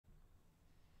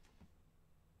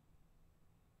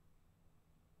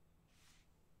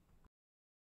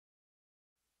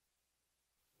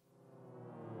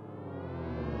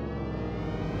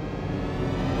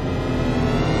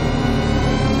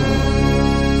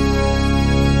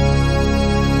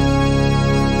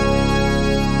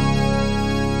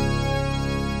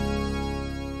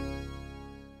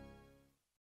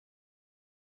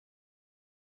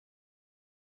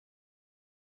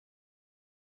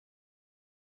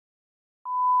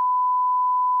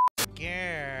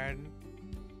again.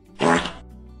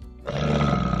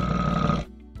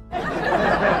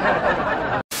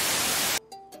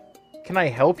 Can I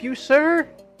help you, sir?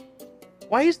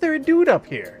 Why is there a dude up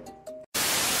here?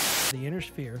 The inner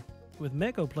sphere, with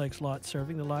Megaplex lots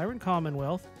serving the Lyran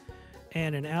Commonwealth,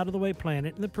 and an out-of-the-way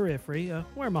planet in the periphery,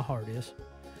 where my heart is.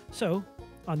 So,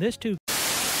 on this two...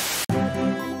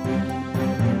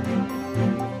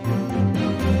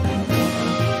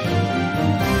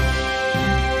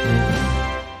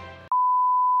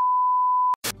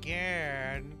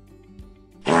 Again.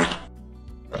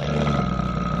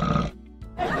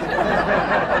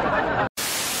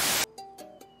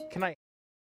 Can I...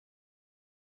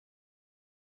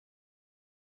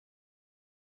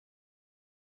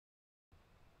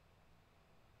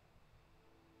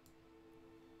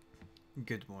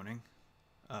 Good morning.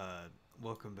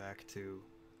 Welcome back to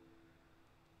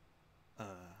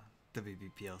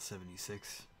WBPL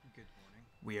 76. Good morning.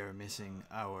 We are missing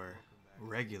our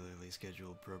regularly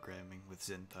scheduled programming with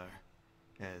Xinthar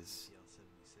as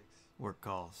work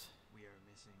calls. We are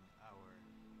missing our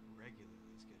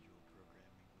regularly scheduled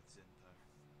programming with Xinthar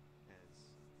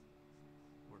as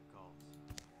work calls.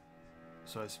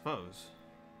 So I suppose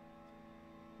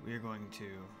we are going to...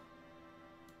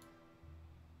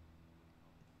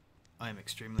 I am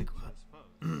extremely glad.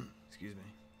 Excuse me.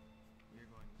 We are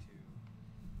going to.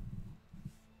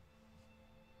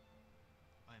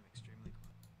 I am extremely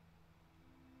glad.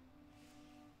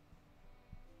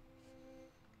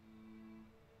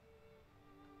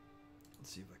 Let's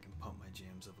see if I can pump my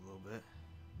jams up a little bit.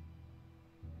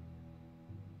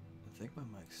 I think my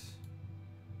mic's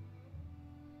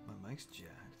jacked.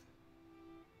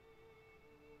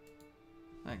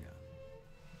 Hang on.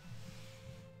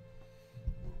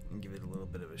 And give it a little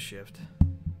bit of a shift, a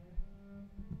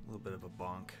little bit of a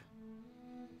bonk.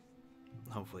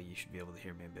 Hopefully you should be able to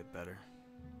hear me a bit better.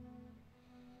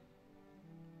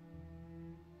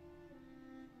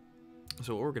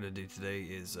 So what we're gonna do today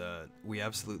is we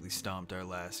absolutely stomped our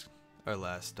last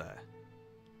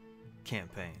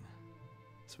campaign,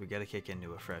 so we gotta kick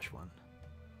into a fresh one.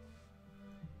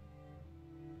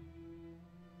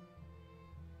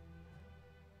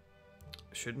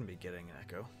 Shouldn't be getting an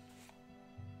echo.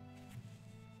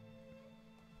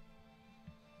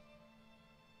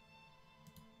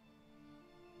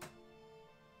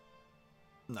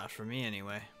 Not for me,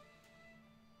 anyway.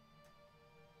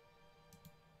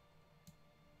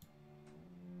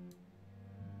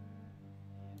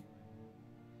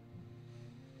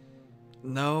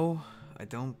 No, I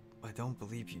don't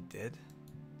believe you did.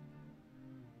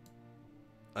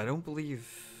 I don't believe...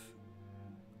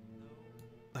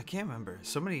 I can't remember.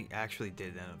 Somebody actually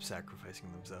did end up sacrificing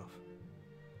themselves.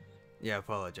 Yeah, I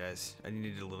apologize. I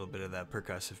needed a little bit of that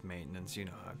percussive maintenance. You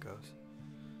know how it goes.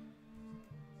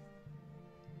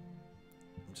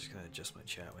 I'm just going to adjust my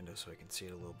chat window so I can see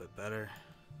it a little bit better.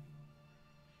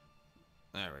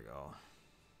 There we go.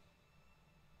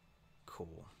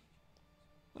 Cool.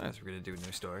 Alright, so we're going to do a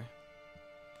new story.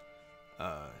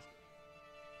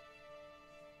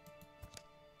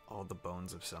 All the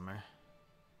Bones of Summer.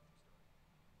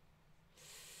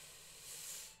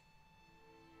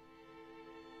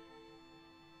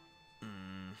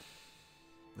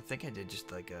 I think I did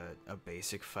just like a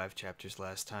basic 5 chapters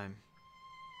last time.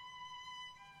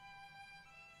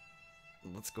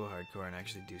 Let's go hardcore and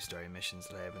actually do story missions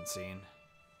that I haven't seen.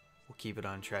 We'll keep it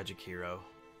on Tragic Hero.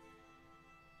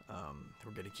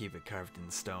 We're gonna keep it carved in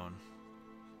stone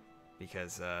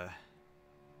because I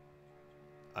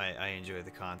enjoy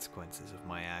the consequences of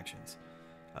my actions.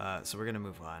 So we're gonna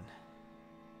move on.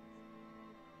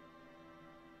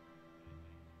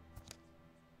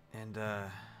 And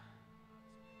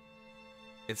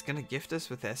it's gonna gift us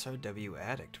with SRW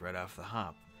Addict right off the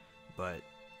hop, but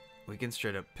we can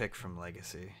straight up pick from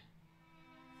Legacy.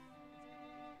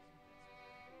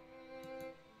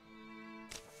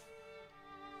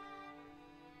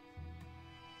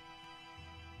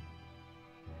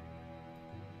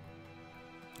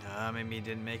 Maybe you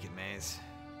didn't make it, Maze.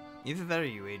 Either that or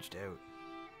you aged out.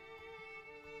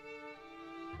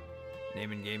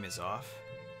 Name and game is off.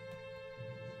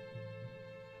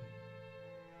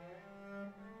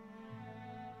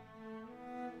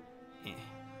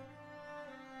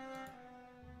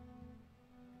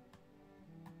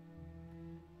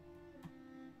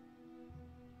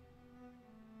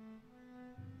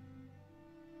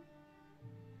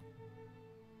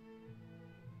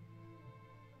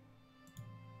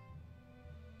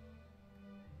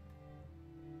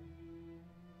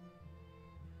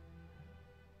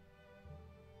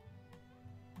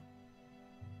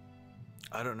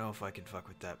 I don't know if I can fuck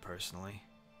with that personally.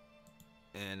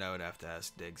 And I would have to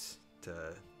ask Diggs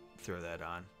to throw that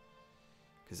on.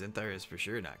 Because Xinthar is for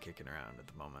sure not kicking around at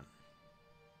the moment.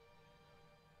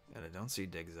 And I don't see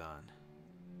digs on.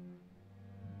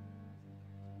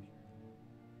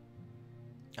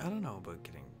 I don't know about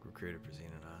getting recruited for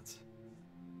Xenonauts.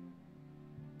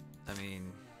 I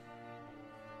mean,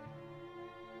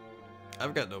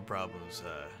 I've got no problems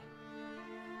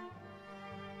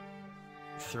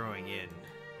throwing in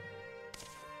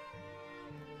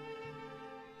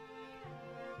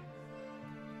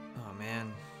oh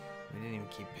man, we didn't even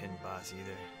keep pin boss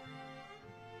either.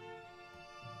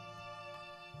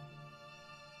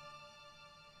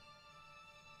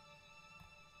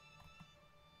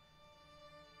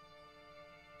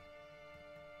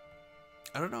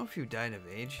 I don't know if you died of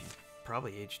age. You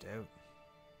probably aged out.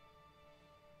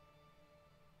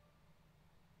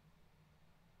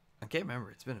 I can't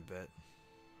remember. It's been a bit.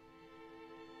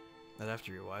 I'd have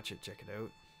to rewatch it, check it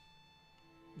out.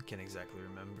 I can't exactly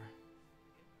remember.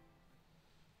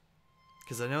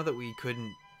 Because I know that we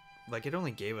couldn't... Like, it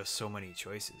only gave us so many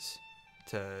choices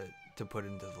to put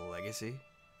into the legacy.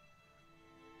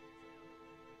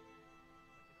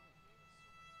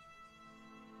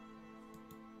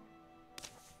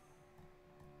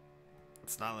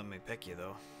 It's not letting me pick you,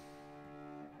 though.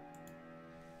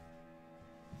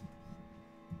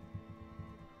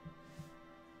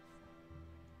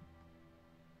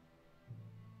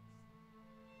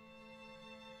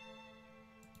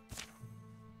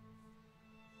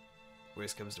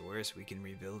 Worst comes to worst, we can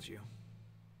rebuild you.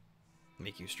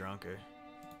 Make you stronger.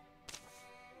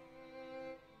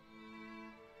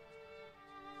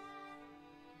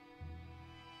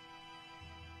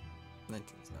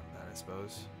 $19's not bad, I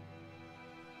suppose.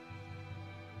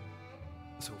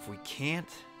 So if we can't...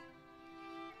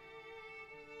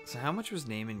 So how much was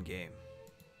name in game?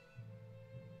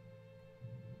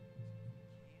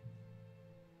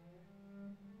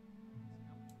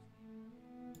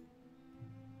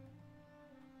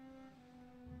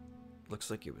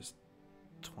 Looks like it was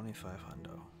 25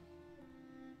 hundo.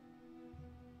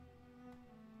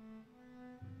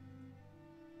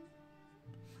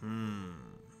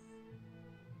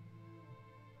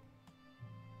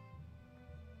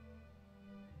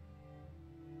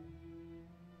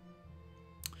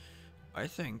 I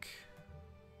think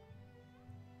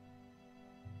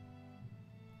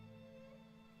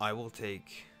I will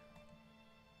take...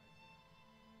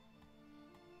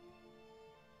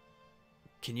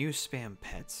 Can you spam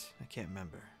pets? I can't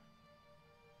remember.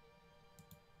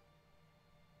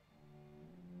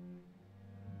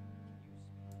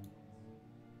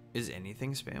 Is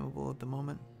anything spammable at the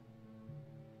moment?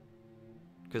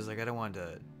 Because like I don't want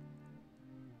to...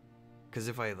 Because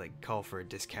if I like call for a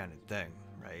discounted thing,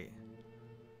 right?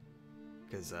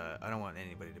 Because I don't want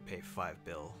anybody to pay $5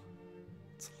 bill.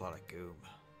 It's a lot of goob.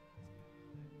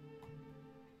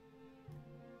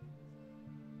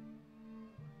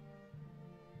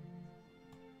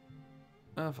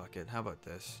 Oh, fuck it. How about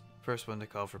this? First one to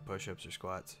call for push-ups or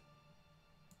squats.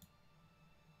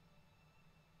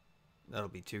 That'll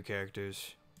be 2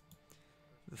 characters.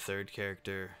 The third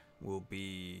character will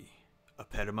be a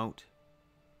pet emote.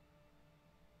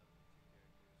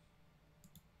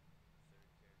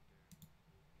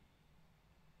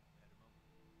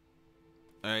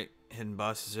 Alright, hidden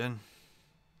boss is in.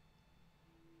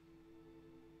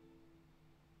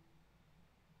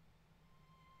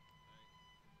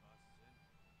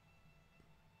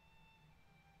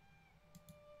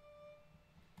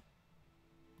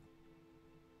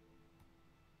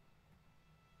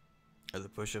 Are the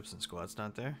push-ups and squats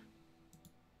not there?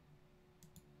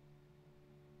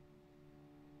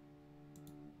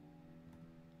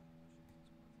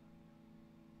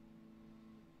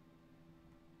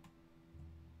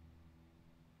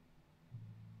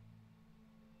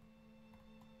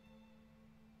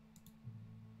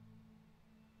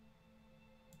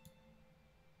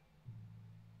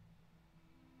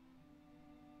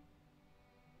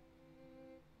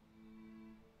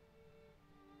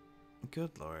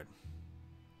 Good lord.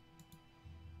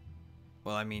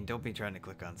 Well, I mean, don't be trying to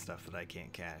click on stuff that I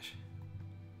can't cache.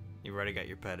 You've already got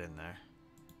your pet in there.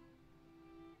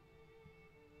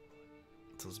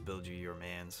 So let's build you your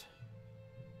mans.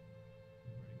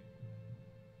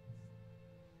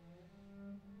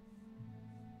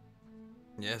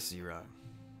 Yes, Zero.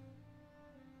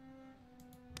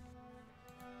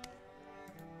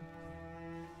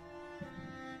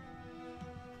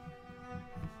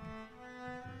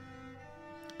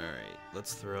 Alright,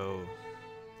 let's throw...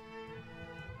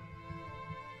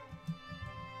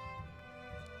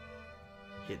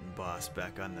 Hidden boss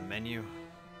back on the menu.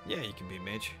 Yeah, you can be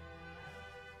mage.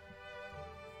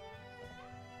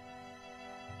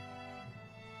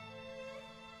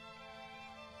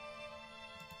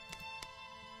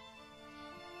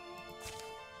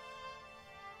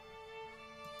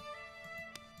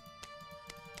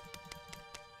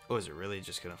 Oh, is it really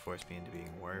just gonna force me into being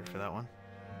a warrior for that one?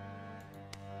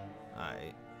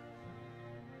 Alright.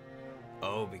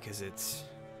 Oh, because it's...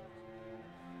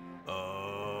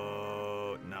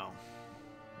 Oh, no.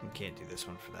 You can't do this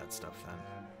one for that stuff then.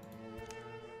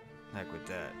 Heck with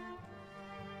that.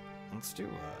 Let's do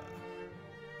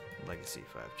Legacy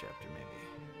 5 chapter maybe.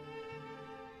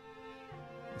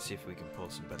 Let's see if we can pull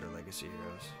some better Legacy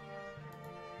heroes.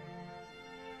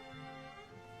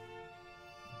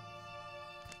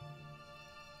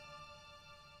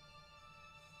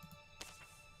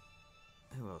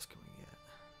 Who else can we get?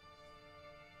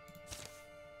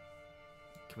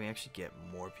 Can we actually get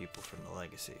more people from the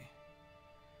Legacy?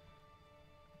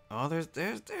 Oh, there's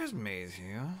Maze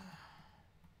here.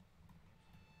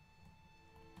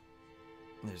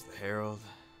 There's the Herald.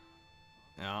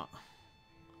 Yeah.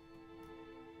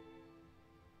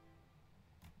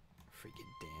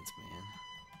 Freaking dance, man.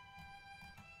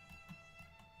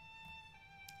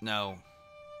 No.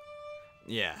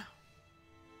 Yeah.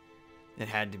 It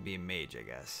had to be a mage, I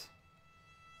guess.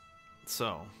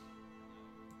 So.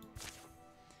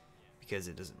 Because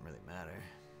it doesn't really matter.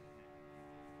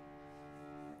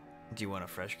 Do you want a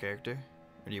fresh character?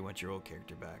 Or do you want your old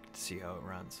character back to see how it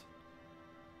runs?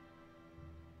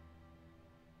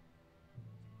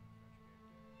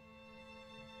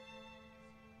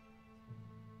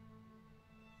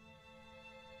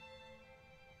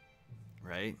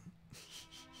 Right?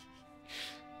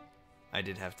 I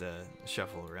did have to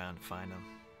shuffle around to find them.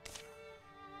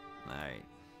 Alright.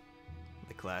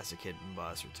 The classic hidden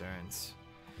boss returns.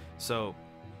 So,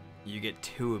 you get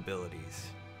 2 abilities.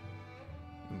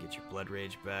 You can get your Blood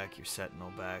Rage back, your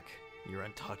Sentinel back, your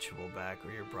Untouchable back,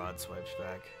 or your Broad Swipes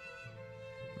back.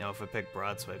 Now, if I pick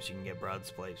Broad Swipes, you can get Broad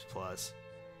Swipes Plus.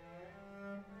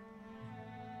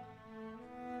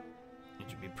 It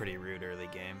should be pretty rude early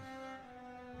game.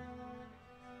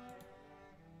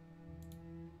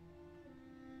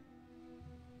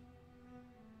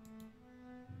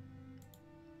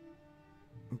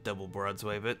 Double broad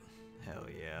swipe it? Hell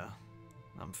yeah.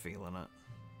 I'm feeling it.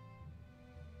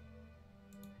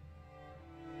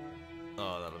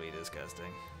 Oh, that'll be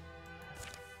disgusting.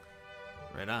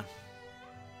 Right on.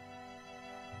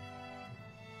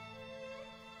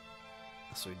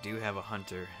 So we do have a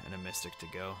hunter and a mystic to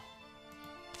go.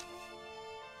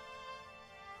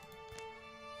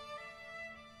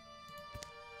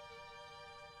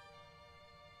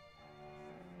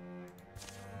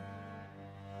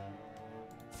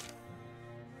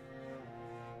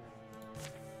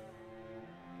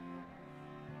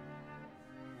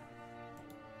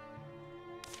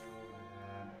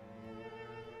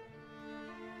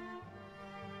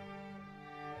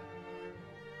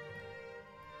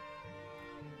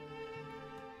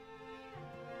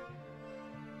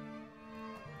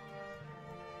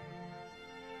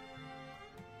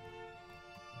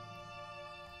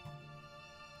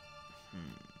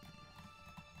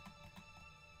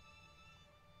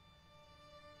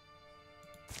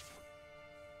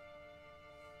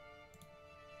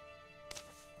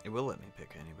 It will let me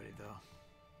pick anybody, though.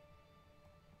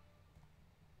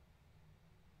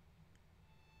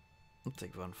 I'll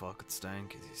take Von Falkenstein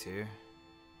because he's here.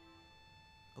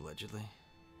 Allegedly.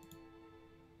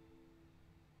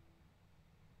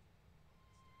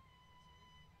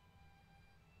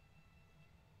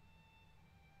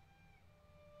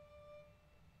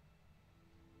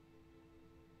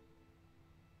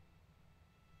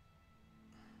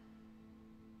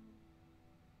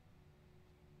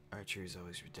 Archery is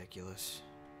always ridiculous.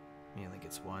 He only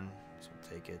gets 1, so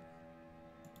we'll take it.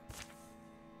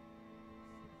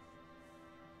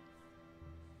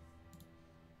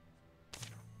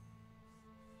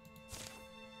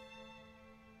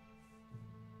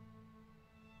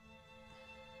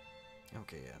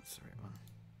 Okay, yeah, that's the right one.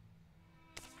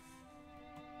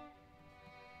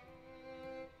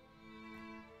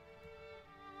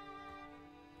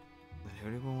 Then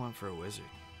who do we want for a wizard?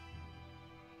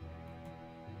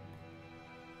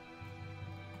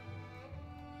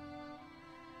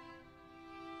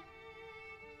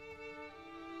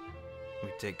 We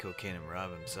take Cocaine and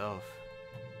Rob himself.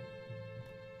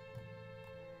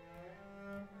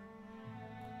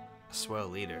 A swell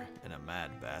leader and a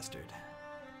mad bastard.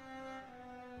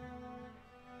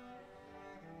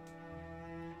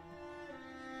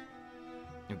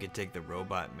 We could take the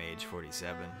Robot Mage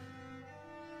 47.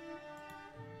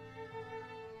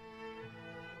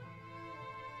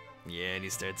 Yeah, and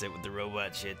he starts out with the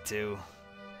robot shit too.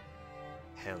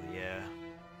 Hell yeah.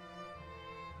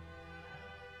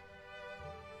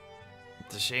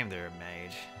 It's a shame they're a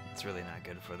mage. It's really not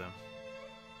good for them.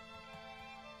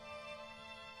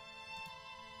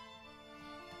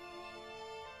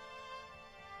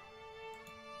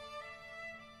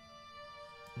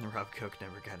 And the rub coke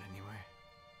never got anywhere.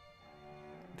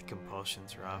 The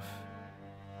compulsion's rough.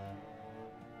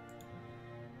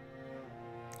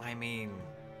 I mean,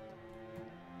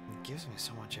 it gives me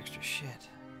so much extra shit.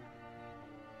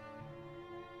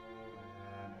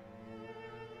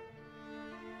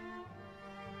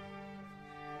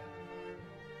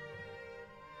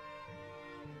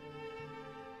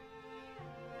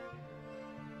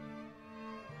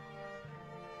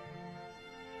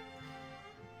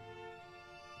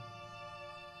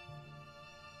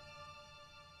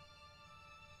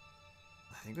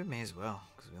 I think we may as well,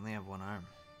 because we only have one arm.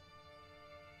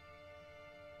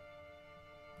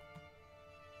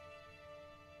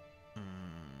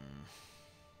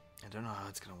 I don't know how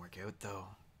it's gonna work out, though.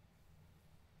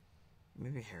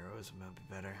 Maybe heroism would be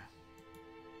better.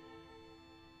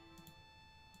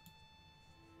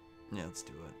 Yeah, let's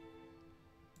do it.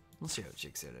 We'll see how it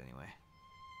shakes out anyway.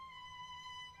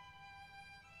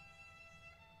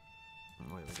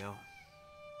 And away we go.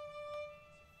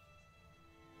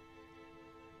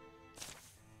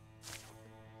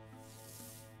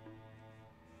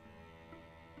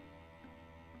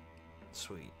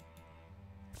 Sweet.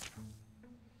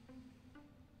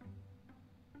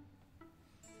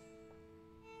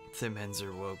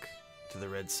 Xinthar woke to the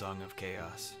red song of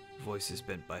chaos, voices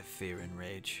bent by fear and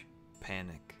rage,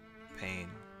 panic, pain,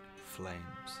 flames.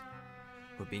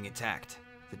 We're being attacked.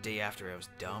 The day after I was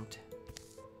dumped,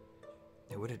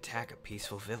 they would attack a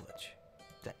peaceful village.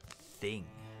 That thing.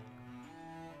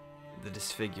 The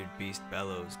disfigured beast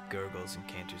bellows, gurgles, and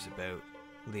canters about,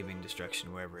 leaving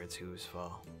destruction wherever its hooves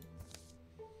fall.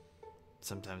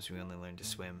 Sometimes we only learn to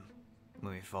swim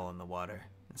when we fall in the water,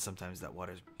 and sometimes that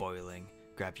water's boiling.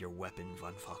 Grab your weapon,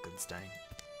 von Falkenstein.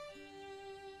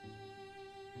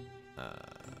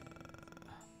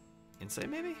 Insight,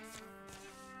 maybe?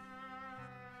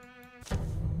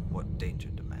 What danger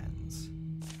demands?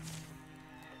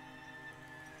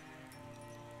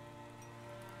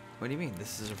 What do you mean?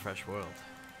 This is a fresh world.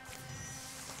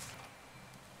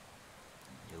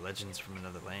 Your legend's from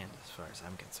another land, as far as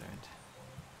I'm concerned.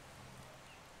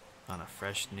 On a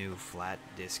fresh, new, flat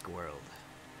disc world.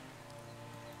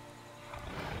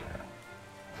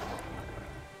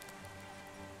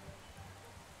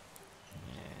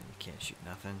 And you can't shoot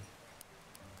nothing.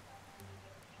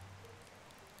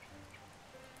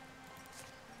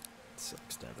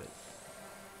 Sucks, damn it.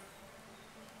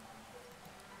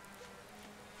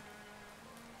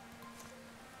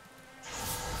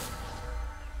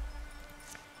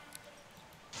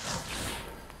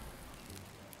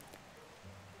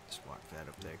 Just walk that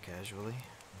up there casually.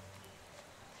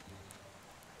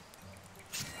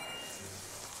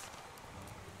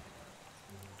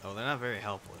 Oh, they're not very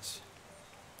helpless.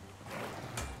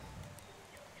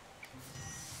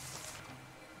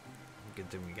 Good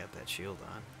thing we got that shield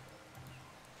on.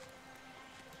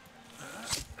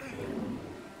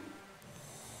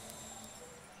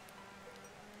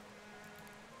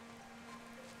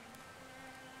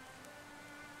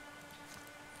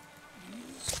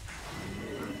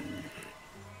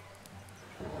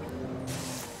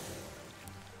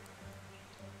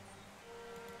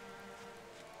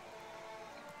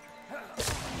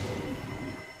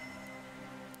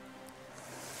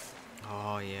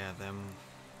 Oh yeah, them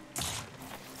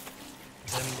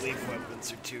leaf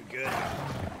weapons are too good.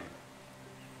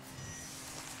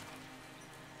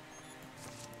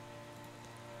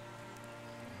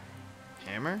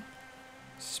 Hammer?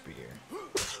 Spear.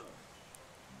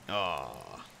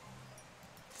 Oh.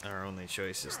 Our only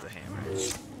choice is the hammer.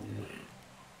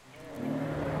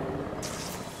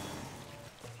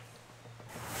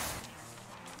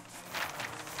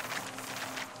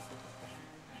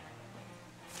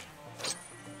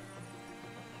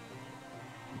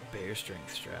 Bear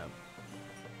strength strap.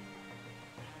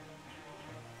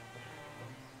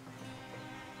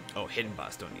 Oh, hidden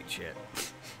boss don't need shit.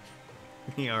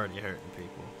 He already hurting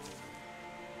people.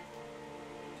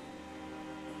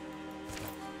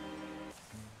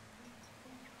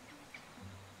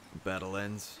 Battle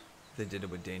ends. They did it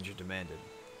what danger demanded.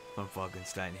 Von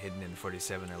Falkenstein hidden and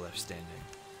 47 are left standing.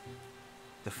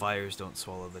 The fires don't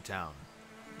swallow the town.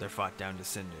 They're fought down to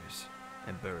cinders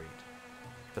and buried.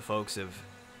 The folks of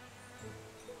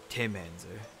Xinthar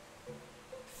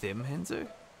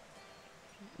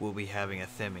will be having a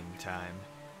thimming time,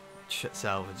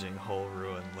 salvaging whole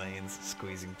ruined lanes,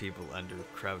 squeezing people under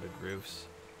crowded roofs.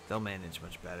 They'll manage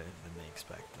much better than they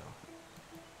expect, though.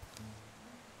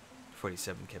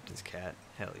 47 kept his cat.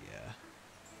 Hell yeah.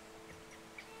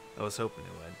 I was hoping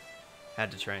it would.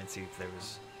 Had to try and see if there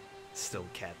was still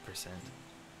cat percent.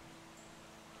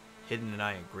 Hidden and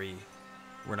I agree.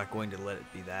 We're not going to let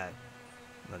it be that.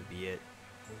 Let it be it.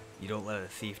 You don't let a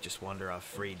thief just wander off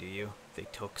free, do you? They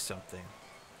took something.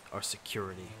 Our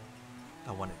security.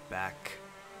 I want it back.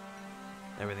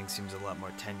 Everything seems a lot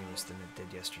more tenuous than it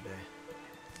did yesterday.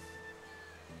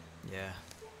 Yeah.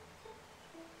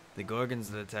 The Gorgons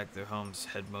that attacked their homes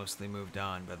had mostly moved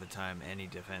on by the time any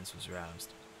defense was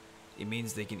roused. It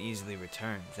means they can easily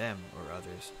return, them or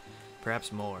others.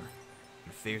 Perhaps more,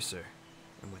 and fiercer,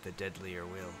 and with a deadlier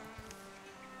will.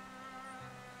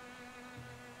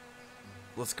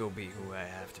 Let's go be who I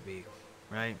have to be,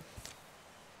 right?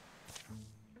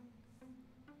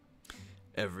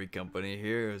 Every company of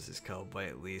heroes is called by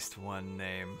at least one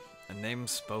name. A name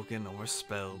spoken or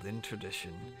spelled in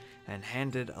tradition, and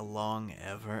handed along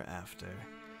ever after.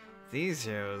 These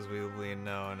heroes will be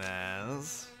known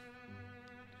as...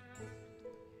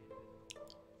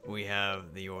 We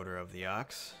have the Order of the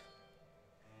Ox.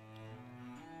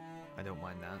 I don't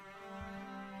mind that.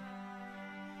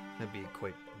 That'd be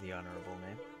quite the honorable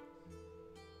name.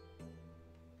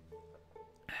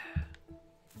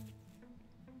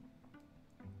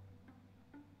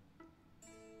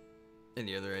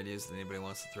 Any other ideas that anybody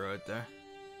wants to throw out there?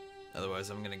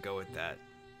 Otherwise, I'm gonna go with that.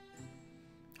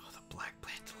 Oh, the black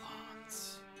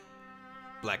pantalons.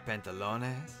 Black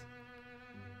pantalones?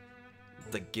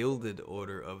 The Gilded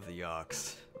Order of the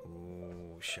Ox.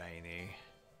 Ooh, shiny.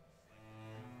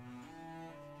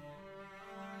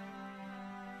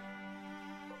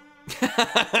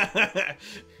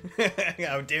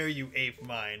 How dare you ape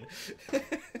mine?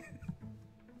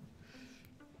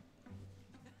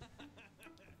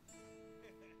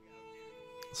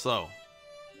 So,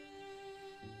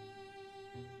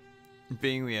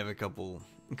 being we have a couple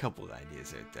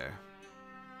ideas out there.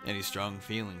 Any strong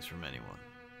feelings from anyone?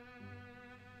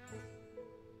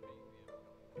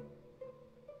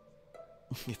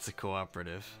 It's a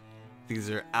cooperative. These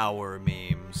are our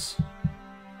memes.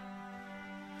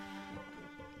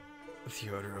 The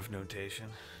order of notation.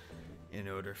 In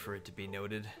order for it to be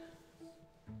noted.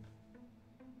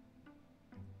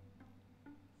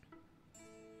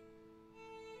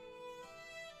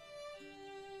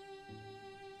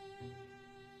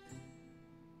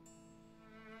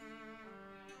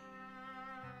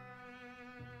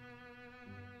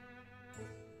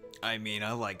 I mean,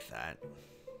 I like that.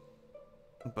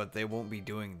 But they won't be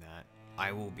doing that.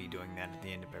 I will be doing that at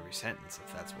the end of every sentence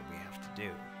if that's what we have to do.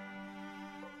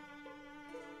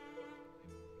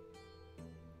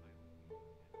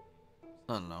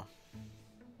 I don't know.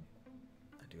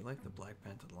 I do like the black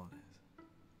pantalones.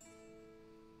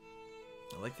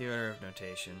 I like the order of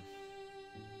notation.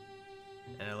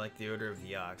 And I like the order of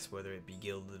the ox, whether it be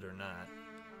gilded or not.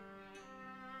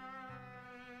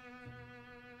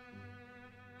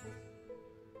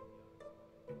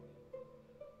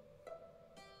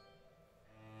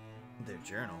 Their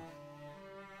journal.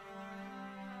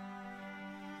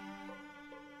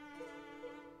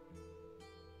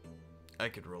 I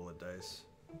could roll a dice.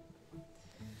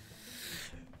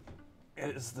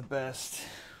 It is the best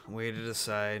way to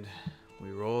decide.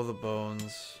 We roll the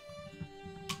bones,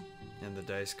 and the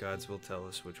dice gods will tell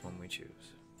us which one we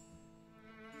choose.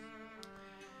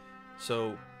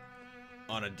 So,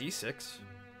 on a d6,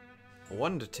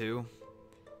 1 to 2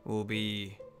 will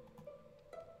be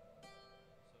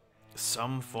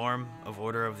some form of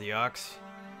Order of the Ox,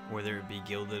 whether it be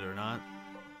gilded or not.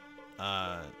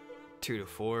 2 to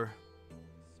 4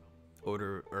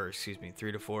 order, or excuse me,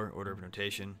 3 to 4 Order of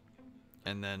Notation,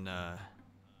 and then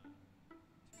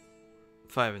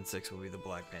 5 and 6 will be the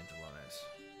black pantalones.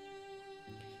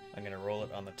 I'm gonna roll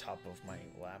it on the top of my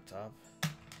laptop.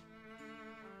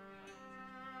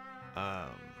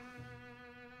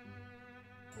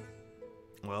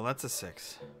 Well, that's a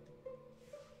 6.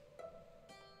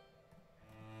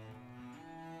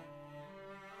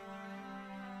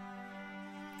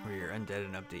 Or you're undead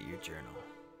and update your journal.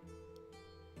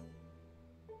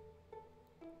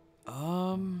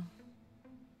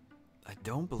 I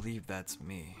don't believe that's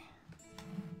me.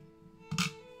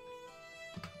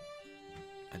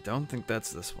 I don't think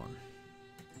that's this one.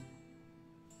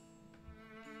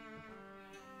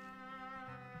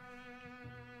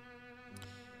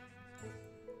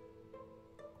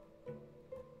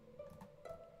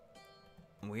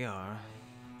 We are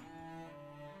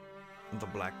the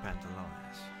Black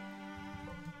Pantalones.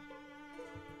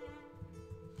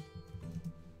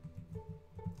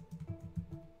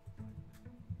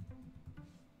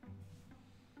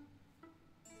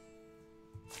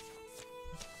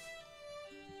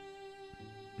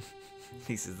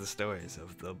 These are the stories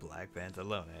of the Black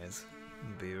Pantalones.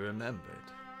 Be remembered.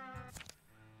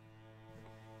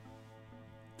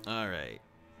 Alright.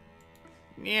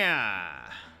 Yeah.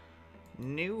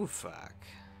 New fuck.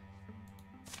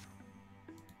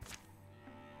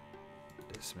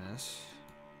 Dismiss.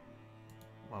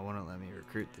 Why won't it let me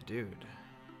recruit the dude?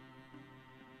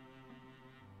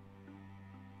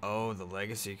 Oh, the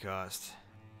legacy cost.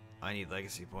 I need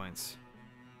legacy points.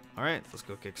 Alright, let's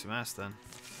go kick some ass then.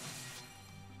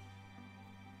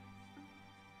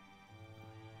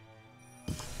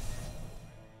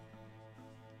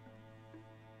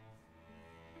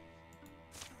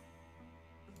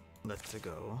 Let's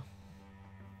go.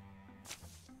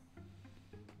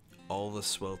 All the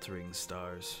sweltering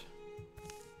stars.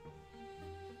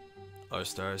 Our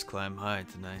stars climb high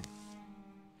tonight.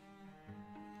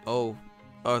 Oh,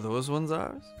 are those ones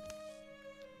ours?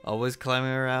 Always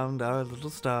climbing around our little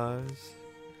stars.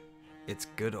 It's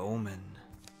good omen.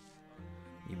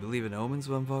 You believe in omens,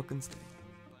 Von Falkenstein?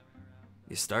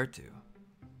 You start to.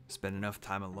 Spend enough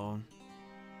time alone.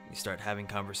 You start having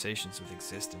conversations with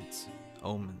existence.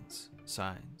 Omens,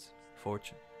 signs,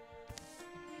 fortune.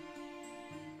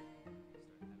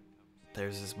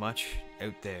 There's as much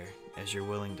out there as you're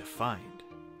willing to find.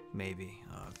 Maybe.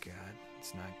 Oh god,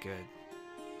 it's not good.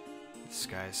 The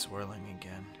sky's swirling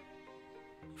again.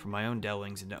 From my own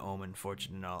delvings into omen,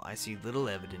 fortune, and all, I see little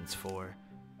evidence for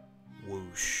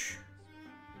whoosh.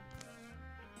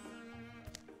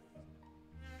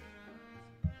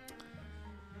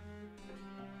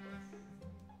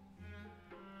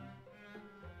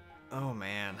 Oh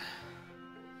man.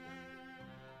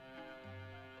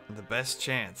 The best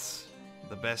chance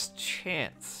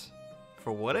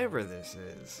for whatever this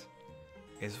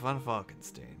is Von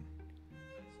Falkenstein.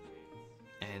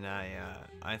 And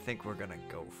I think we're gonna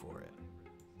go for it.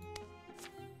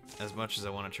 As much as I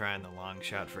want to try in the long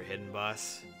shot for Hidden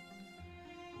Boss,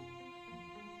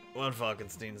 Von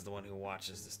Falkenstein's the one who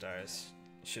watches the stars.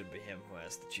 It should be him who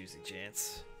has the choosy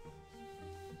chance.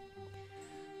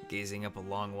 Gazing up a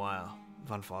long while,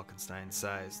 Von Falkenstein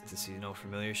sighs to see no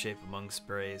familiar shape among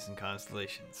sprays and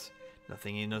constellations.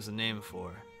 Nothing he knows a name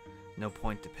for. No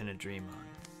point to pin a dream on.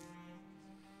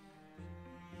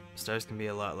 Stars can be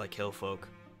a lot like hill folk,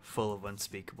 full of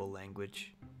unspeakable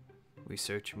language. We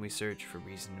search and we search for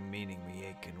reason and meaning, we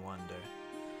ache and wonder.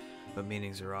 But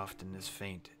meanings are often as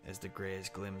faint as the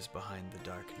greyest glims behind the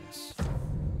darkness.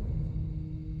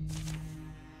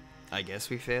 I guess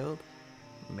we failed?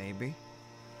 Maybe.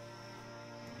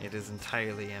 It is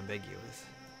entirely ambiguous.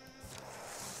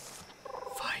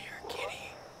 Fire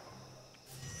kitty.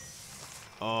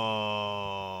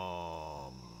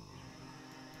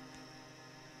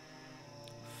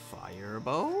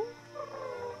 Firebow?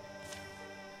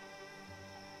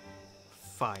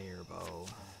 Firebow.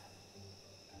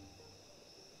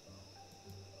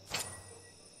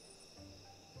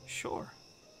 Sure.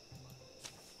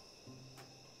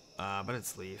 But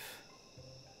it's leaf.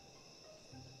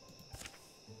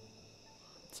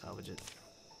 Salvage it.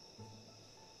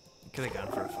 Could have gone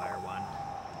for a fire one,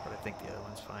 but I think the other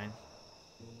one's fine.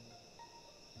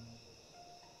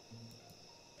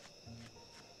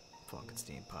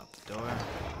 Falkenstein pop the door.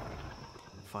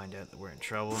 Find out that we're in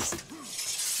trouble.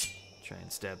 Try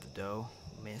and stab the dough.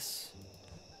 Miss.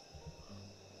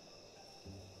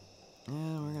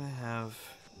 And we're gonna have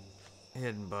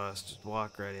Hidden Boss just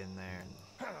walk right in there and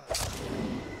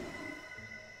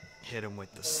hit him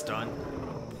with the stun.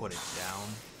 Put it down.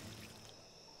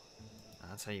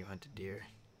 That's how you hunt a deer.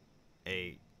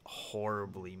 A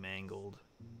horribly mangled,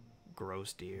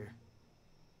 gross deer.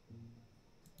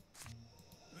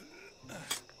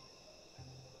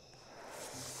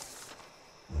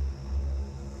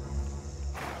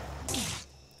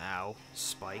 Ow,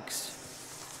 spikes.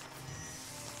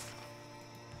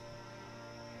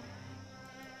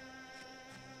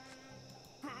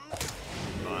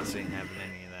 Boss ain't having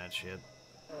any of that shit.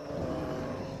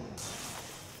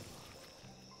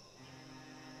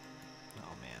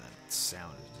 Oh man, that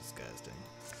sound is disgusting.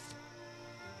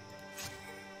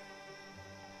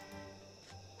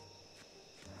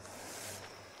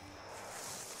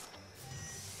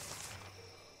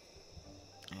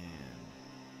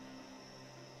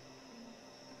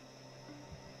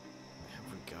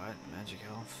 Magic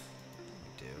health?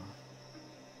 We do.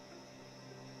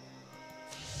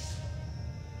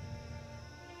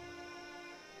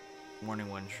 Warning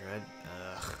one shred.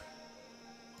 Ugh.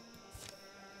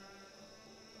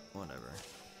 Whatever.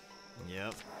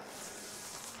 Yep.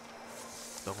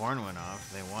 The horn went off.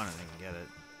 If they want it, they can get it.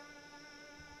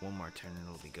 One more turn and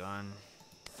it'll be gone.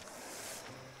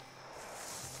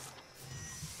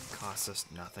 Costs us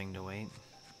nothing to wait.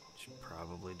 Should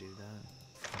probably do that.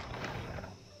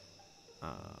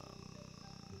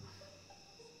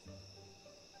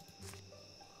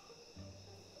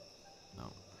 No.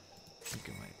 You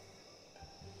can wait.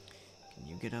 Can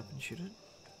you get up and shoot it?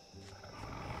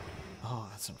 Oh,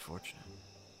 that's unfortunate.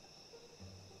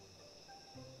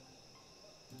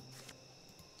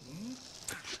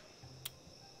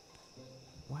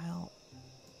 Well,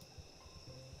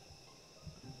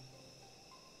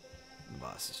 the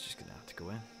boss is just gonna have to go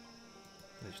in.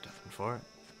 There's nothing for it.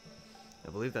 I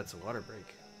believe that's a water break.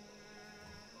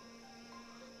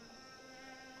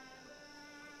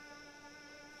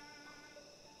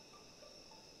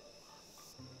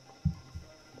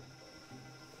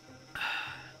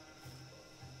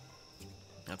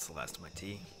 That's the last of my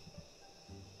tea.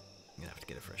 I'm gonna have to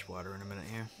get a fresh water in a minute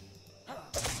here.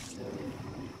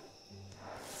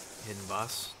 Hidden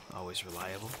boss, always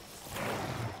reliable.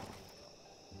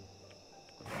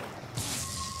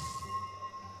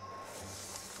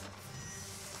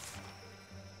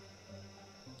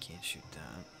 Can't shoot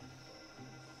that.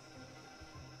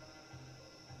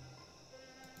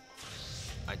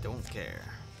 I don't care.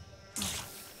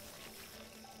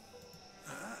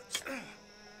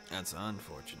 That's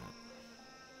unfortunate.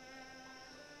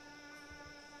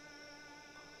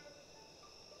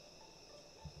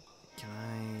 Can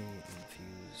I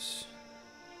infuse?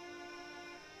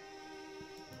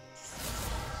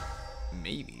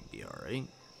 Maybe be alright.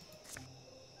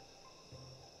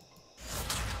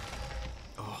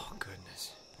 Oh,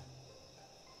 goodness.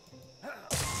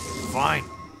 Fine.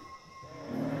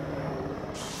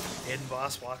 Hidden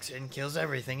boss walks in, kills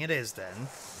everything it is then.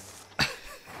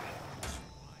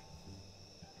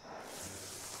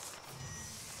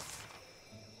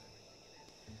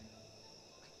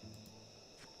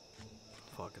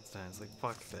 Falkenstein's like,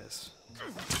 fuck this.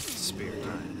 Spear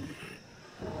time.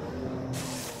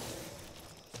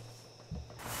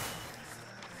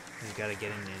 He's gotta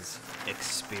get in his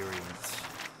experience.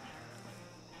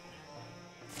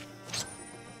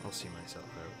 I'll see myself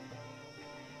out.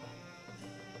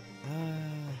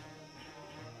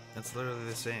 That's literally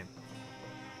the same.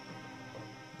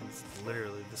 It's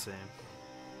literally the same.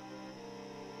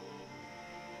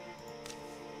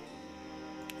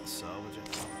 Salvage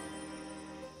it.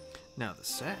 Now the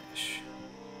sash.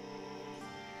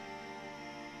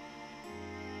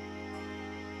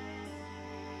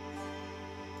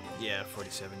 Yeah,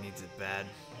 47 needs it bad.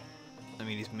 I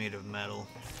mean, he's made of metal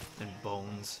and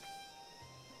bones.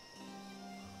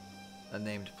 A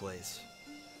named place.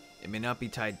 It may not be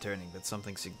tide turning, but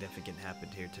something significant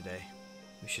happened here today.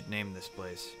 We should name this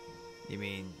place. You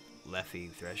mean Leffy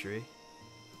Threshery?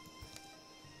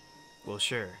 Well,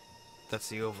 sure. That's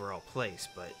the overall place,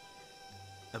 but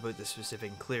about the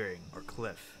specific clearing or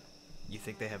cliff, you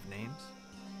think they have names?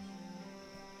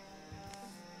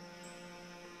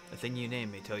 A thing you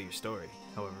name may tell your story,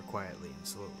 however quietly and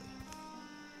slowly.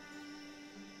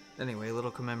 Anyway, a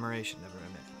little commemoration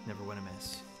never went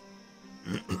amiss.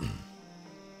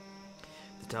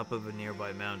 The top of a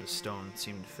nearby mound of stone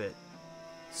seemed to fit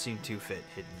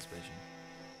Hidden's vision.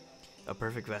 A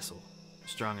perfect vessel,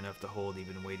 strong enough to hold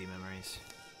even weighty memories.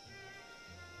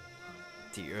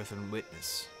 The Earthen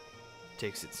Witness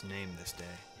takes its name this day.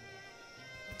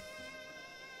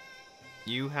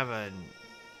 You have an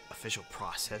official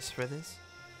process for this?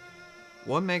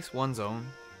 One makes one's own.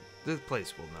 The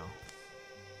place will know.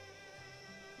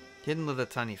 Hidden lit a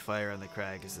tiny fire on the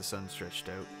crag as the sun stretched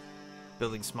out.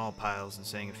 Building small piles and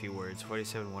saying a few words,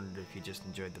 47 wondered if he just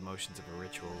enjoyed the motions of a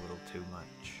ritual a little too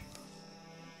much.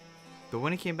 But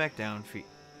when he came back down,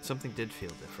 something did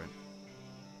feel different.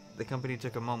 The company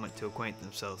took a moment to acquaint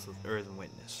themselves with Earthen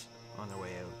Witness on their way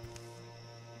out.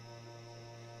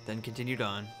 Then continued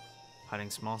on, hiding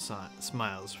small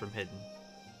smiles from Hidden.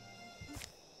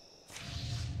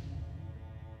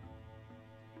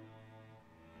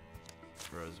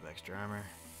 Rows of extra armor.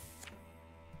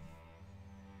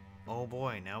 Oh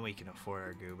boy, now we can afford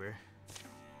our goober.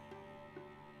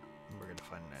 We're gonna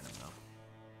find an item though.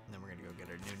 And then we're gonna go get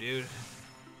our new dude.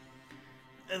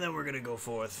 And then we're gonna go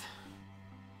forth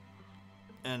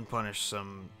and punish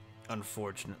some,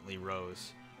 unfortunately,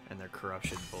 Rose and their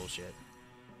corruption bullshit.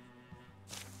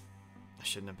 I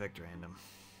shouldn't have picked random.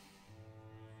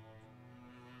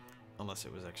 Unless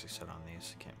it was actually set on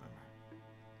these, I can't remember.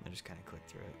 I just kind of clicked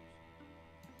through it.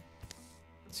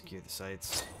 Skew the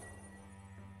sights.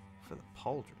 For the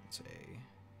pauldrons, eh?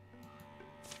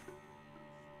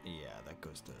 Yeah, that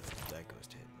goes to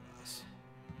Hidden Boss.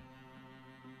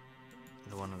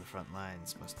 The one on the front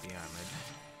lines must be armored.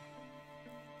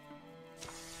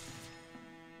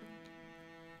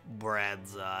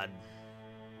 Bradzod.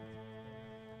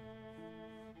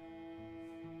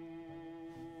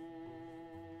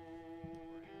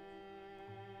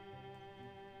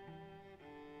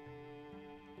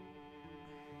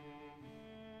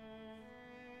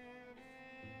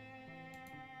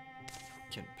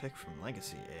 Can pick from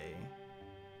Legacy, eh?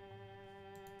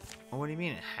 Oh, what do you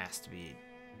mean it has to be?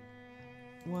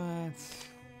 What?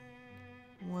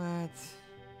 What?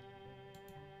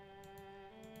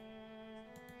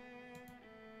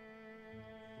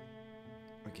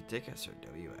 We could take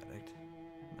SRW Addict.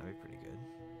 That'd be pretty good.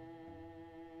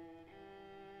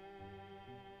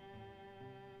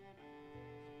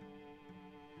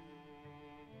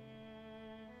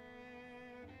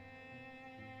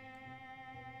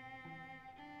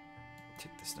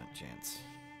 Take the stunt chance.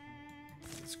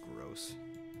 It's gross.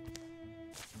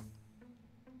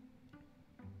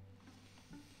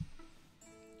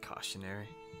 Cautionary.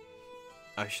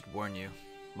 I should warn you.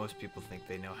 Most people think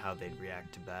they know how they'd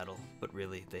react to battle, but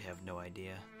really they have no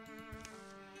idea.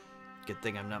 Good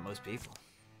thing I'm not most people.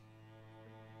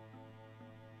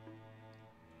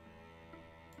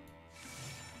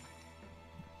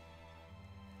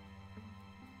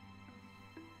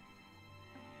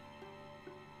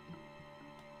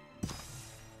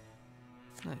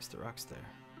 Nice, the rock's there.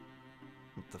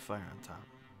 With the fire on top.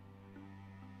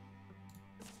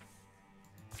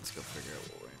 Let's go figure out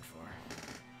what we're in for.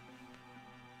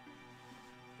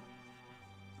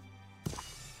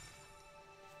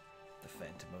 The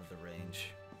Phantom of the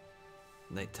Range.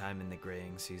 Nighttime in the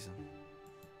graying season.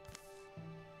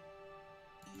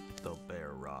 The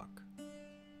Bear Rock.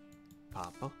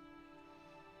 Papa?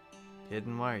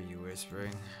 Hidden, why are you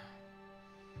whispering?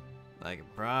 I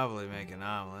could probably make an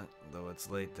omelet, though it's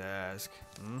late to ask.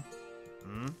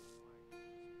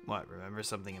 What, remember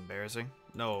something embarrassing?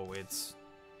 No, it's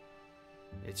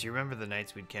you remember the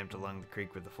nights we'd camped along the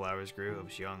creek where the flowers grew? I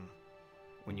was young.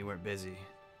 When you weren't busy.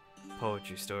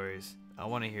 Poetry stories. I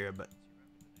want to hear about...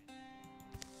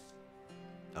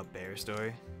 A bear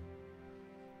story?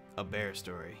 A bear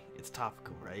story. It's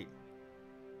topical, right?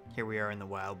 Here we are in the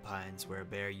wild pines where a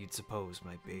bear you'd suppose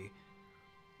might be.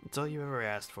 It's all you ever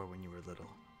asked for when you were little.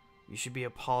 You should be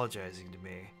apologizing to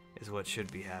me, is what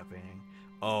should be happening.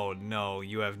 Oh no,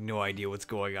 you have no idea what's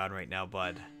going on right now,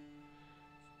 bud.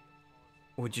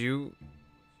 Would you...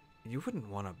 You wouldn't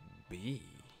want to be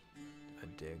a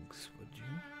Diggs, would you?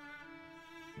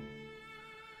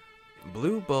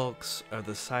 Blue bulks are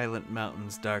the silent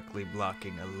mountains darkly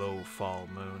blocking a low fall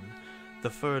moon. The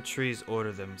fir trees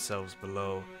order themselves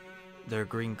below, their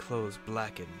green clothes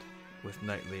blackened with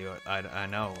nightly... I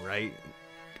know, right?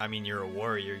 I mean, you're a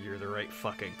warrior, you're the right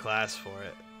fucking class for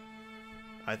it.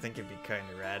 I think it'd be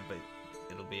kinda rad, but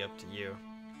it'll be up to you.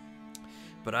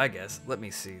 But I guess, let me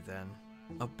see then.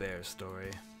 A bear story.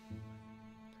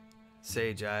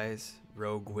 Sage eyes,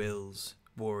 rogue wills,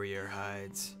 warrior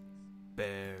hides,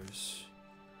 bears.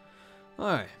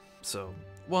 Alright, so,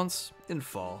 once in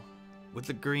fall, with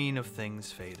the green of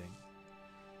things fading,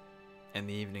 and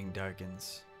the evening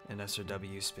darkens, and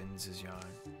SRW spins his yarn.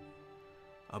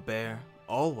 A bear,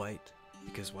 all white,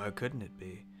 because why couldn't it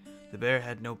be? The bear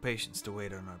had no patience to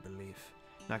wait on our belief.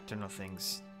 Nocturnal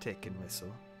things tick and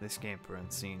whistle. They scamper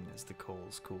unseen as the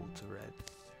coals cool to red.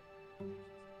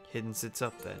 Hidden sits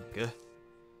up then, guh.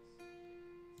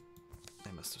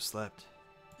 They must have slept.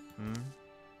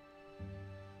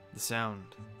 The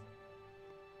sound.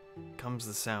 Comes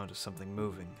the sound of something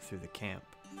moving through the camp.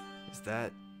 Is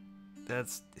that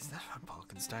Von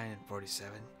Falkenstein in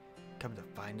 47? Come to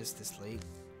find us this late?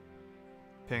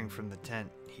 Peering from the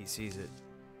tent, he sees it.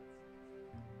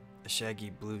 A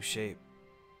shaggy blue shape.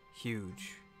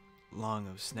 Huge. Long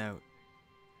of snout.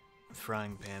 With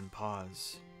frying pan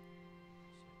paws.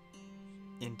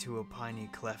 Into a piney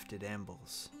cleft it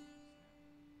ambles.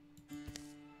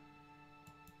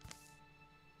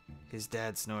 His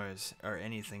dad snores are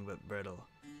anything but brittle.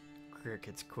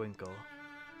 Crickets twinkle,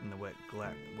 and the wet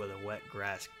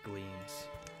grass gleams.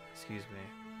 Excuse me.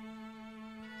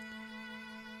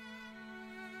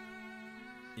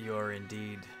 You're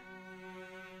indeed.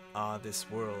 Ah, this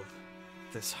world,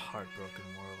 this heartbroken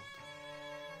world.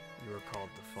 You are called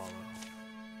to follow.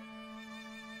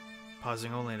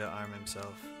 Pausing only to arm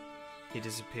himself, he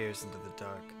disappears into the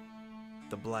dark.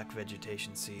 The black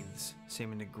vegetation seethes,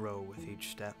 seeming to grow with each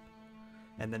step,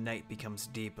 and the night becomes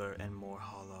deeper and more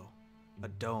hollow, a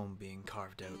dome being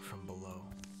carved out from below.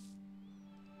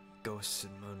 Ghosts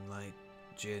and moonlight,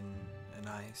 gin and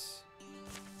ice.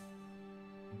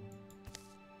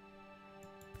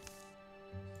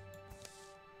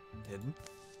 Hidden?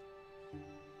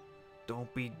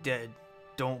 Don't be dead.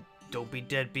 Don't be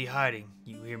dead, be hiding.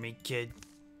 You hear me, kid?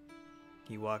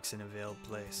 He walks in a veiled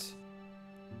place.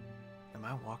 Am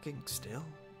I walking still?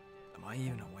 Am I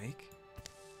even awake?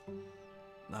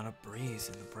 Not a breeze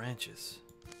in the branches.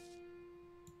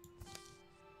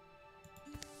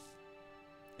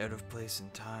 Out of place in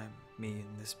time, me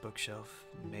and this bookshelf,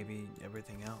 and maybe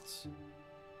everything else.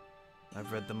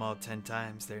 I've read them all 10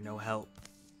 times, they're no help.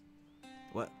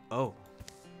 What? Oh.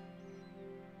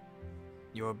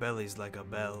 Your belly's like a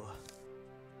bell.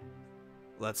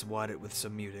 Let's wad it with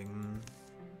some muting.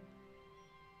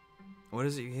 What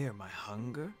is it you hear? My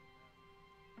hunger?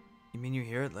 You mean you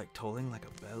hear it like tolling like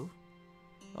a bell?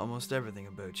 Almost everything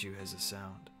about you has a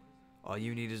sound. All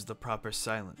you need is the proper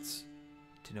silence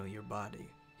to know your body.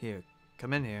 Here,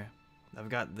 come in here. I've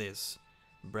got this.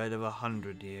 Bread of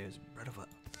 100 years. Bread of a...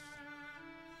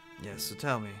 Yes, so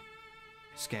tell me,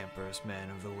 scamperous man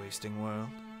of the wasting world,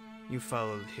 you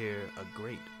followed here a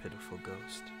great pitiful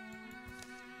ghost.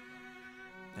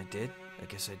 I did? I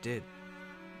guess I did.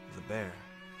 The bear.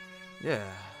 Yeah,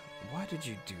 why did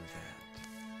you do that?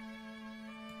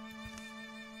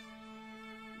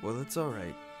 Well, it's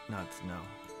alright not to know.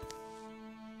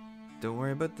 Don't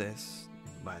worry about this.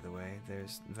 By the way,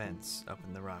 there's vents up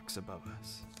in the rocks above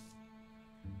us.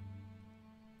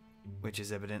 Which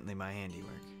is evidently my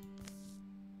handiwork.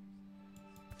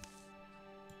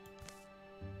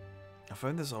 I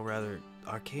find this all rather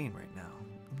arcane right now.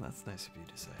 That's nice of you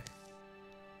to say.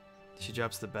 She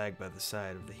drops the bag by the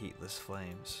side of the heatless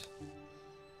flames.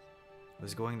 I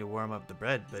was going to warm up the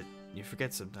bread, but you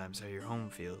forget sometimes how your home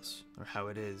feels, or how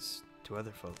it is to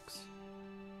other folks.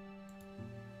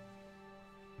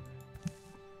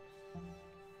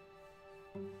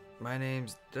 My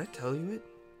name's... Did I tell you it?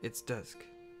 It's Dusk.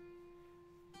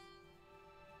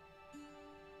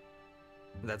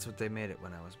 That's what they made it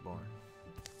when I was born.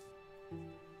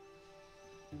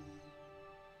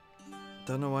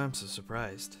 Don't know why I'm so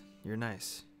surprised. You're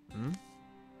nice. Hmm?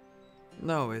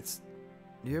 No, it's...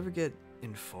 Do you ever get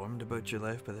informed about your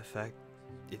life by the fact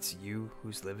it's you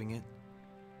who's living it?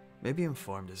 Maybe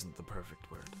informed isn't the perfect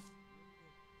word.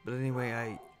 But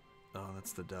anyway, Oh,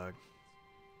 that's the dog.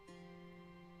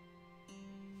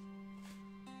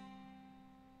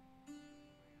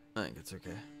 I think it's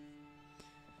okay.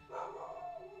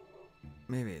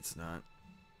 Maybe it's not.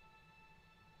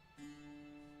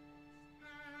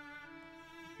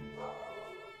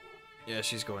 Yeah,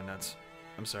 she's going nuts.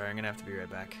 I'm sorry, I'm gonna have to be right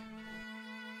back.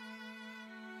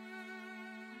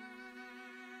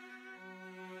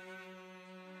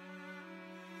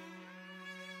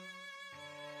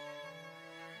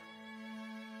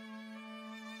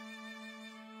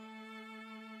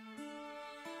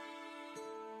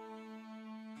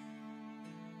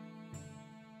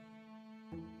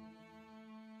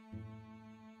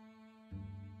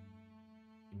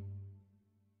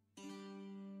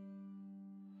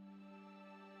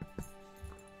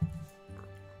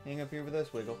 Hang up here with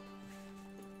us, Wiggle.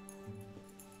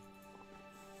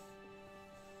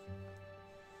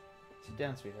 Sit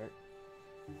down, sweetheart.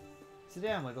 Sit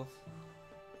down, Wiggles.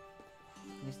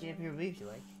 You stay up here with me if you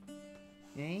like.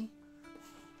 Eh?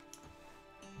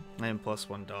 I am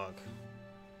 +1 dog.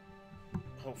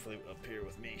 Hopefully up here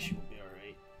with me she will be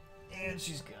alright. And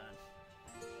she's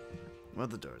gone. Well,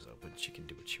 the door's open. She can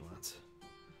do what she wants.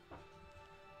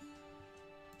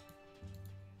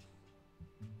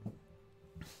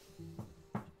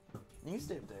 You can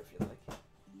stay up there if you like.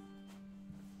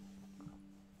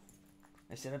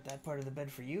 I set up that part of the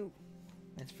bed for you.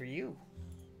 That's for you.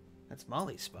 That's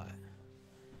Molly's spot.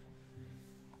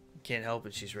 Can't help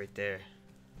it, she's right there.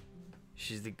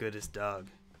 She's the goodest dog.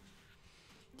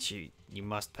 You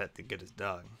must pet the goodest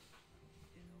dog.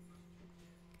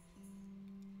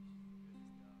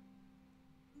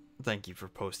 Thank you for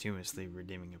posthumously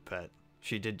redeeming a pet.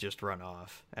 She did just run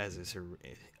off, as is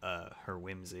her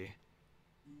whimsy.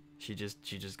 She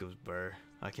just goes burr.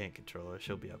 I can't control her.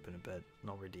 She'll be up in a bed,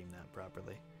 and I'll redeem that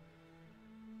properly.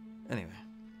 Anyway,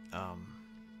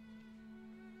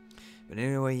 but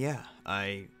anyway, yeah,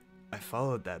 I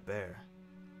followed that bear,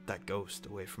 that ghost,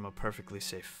 away from a perfectly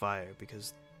safe fire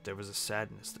because there was a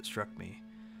sadness that struck me,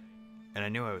 and I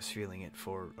knew I was feeling it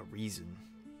for a reason.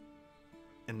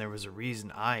 And there was a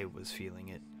reason I was feeling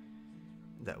it.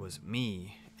 That was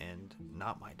me and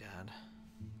not my dad.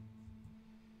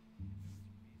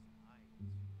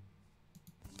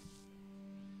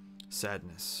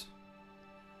 Sadness.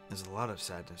 There's a lot of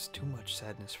sadness, too much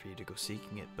sadness for you to go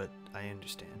seeking it, but I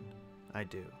understand. I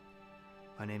do.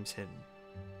 My name's Hidden.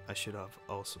 I should have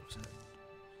also said.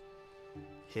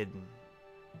 Hidden.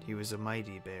 He was a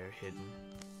mighty bear, hidden.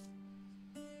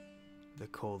 The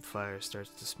cold fire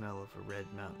starts to smell of a red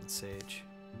mountain sage.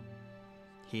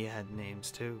 He had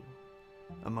names too.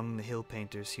 Among the hill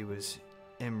painters he was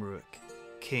Emruik,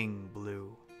 King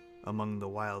Blue. Among the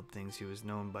wild things he was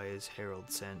known by his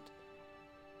herald scent,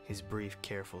 his brief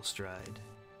careful stride.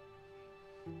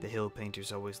 The hill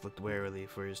painters always looked warily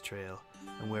for his trail,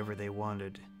 and wherever they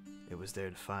wandered, it was there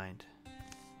to find.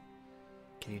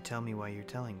 Can you tell me why you're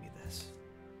telling me this?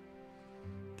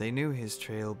 They knew his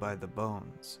trail by the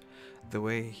bones, the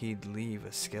way he'd leave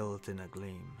a skeleton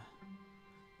agleam.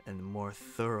 and more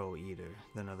thorough eater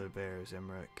than other bears,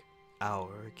 Emmerich,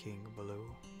 our King Blue.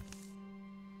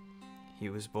 He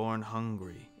was born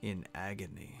hungry, in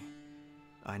agony.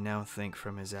 I now think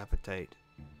from his appetite.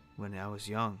 When I was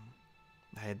young,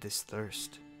 I had this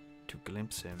thirst to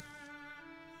glimpse him.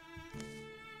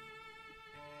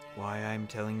 Why I'm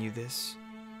telling you this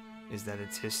is that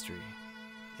it's history,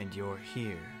 and you're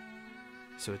here,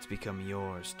 so it's become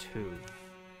yours too.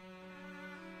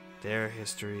 Their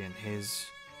history and his,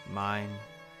 mine,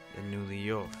 and newly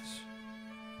yours.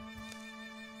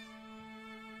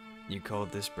 You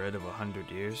called this bread of 100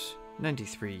 years?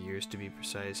 93 years to be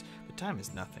precise, but time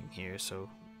is nothing here, so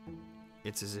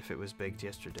it's as if it was baked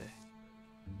yesterday.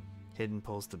 Hidden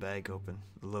pulls the bag open.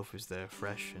 The loaf is there,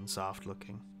 fresh and soft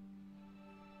looking.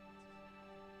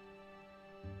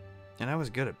 And I was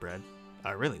good at bread.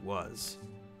 I really was.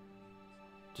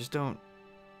 Just don't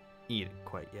eat it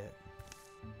quite yet.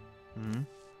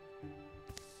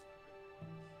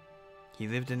 He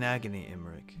lived in agony,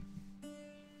 Emmerich.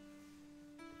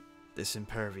 This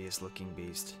impervious-looking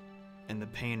beast, and the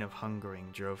pain of hungering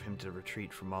drove him to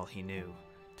retreat from all he knew,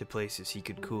 to places he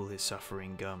could cool his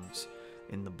suffering gums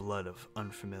in the blood of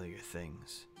unfamiliar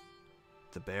things.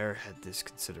 The bear had this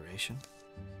consideration.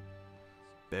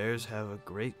 Bears have a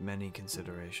great many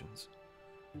considerations.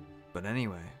 But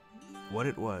anyway, what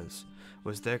it was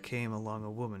there came along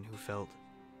a woman who felt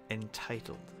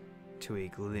entitled to a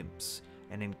glimpse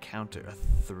and encounter a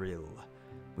thrill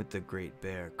with the great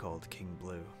bear called King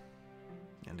Blue.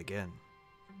 And again,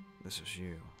 this is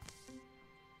you.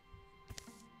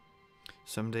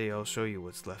 Someday I'll show you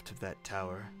what's left of that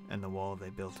tower and the wall they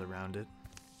built around it.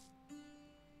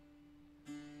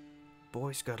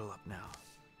 Boy, scuttle up now.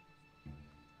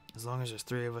 As long as there's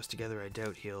 3 of us together, I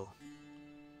doubt he'll...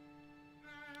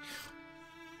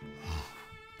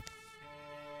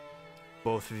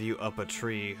 Both of you up a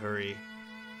tree, hurry.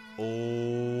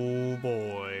 Oh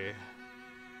boy.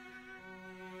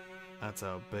 That's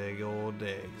a big old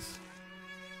digs.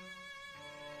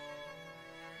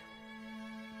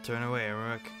 Turn away,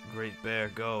 Emmerich. Great bear,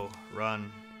 go.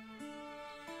 Run.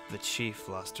 The chief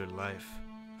lost her life.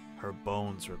 Her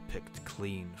bones were picked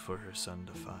clean for her son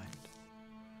to find.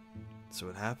 So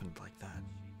it happened like that.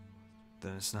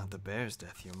 Then it's not the bear's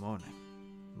death you're mourning.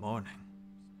 Mourning?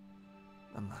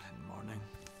 I'm not in mourning.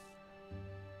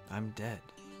 I'm dead.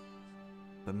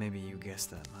 But maybe you guessed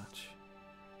that much.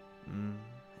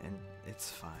 And it's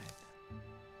fine.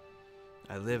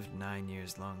 I lived 9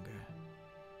 years longer.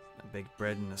 I baked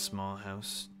bread in a small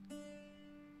house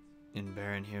in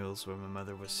barren hills where my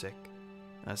mother was sick.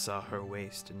 I saw her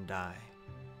waste and die.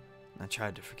 I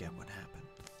tried to forget what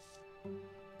happened.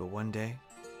 But one day,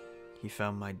 he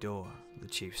found my door, the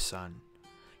chief's son.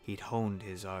 He'd honed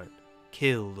his art,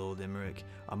 killed old Emmerich,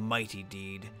 a mighty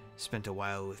deed, spent a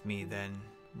while with me then,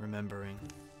 remembering.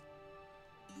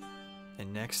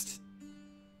 And next,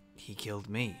 he killed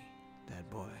me, that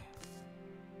boy.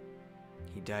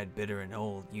 He died bitter and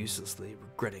old, uselessly,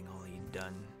 regretting all he'd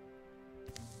done.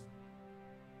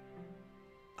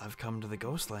 I've come to the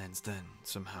Ghostlands then,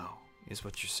 somehow, is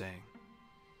what you're saying.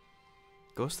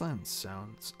 Ghostlands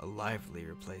sounds a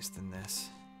livelier place than this.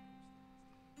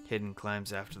 Hidden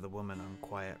climbs after the woman on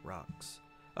quiet rocks,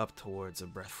 up towards a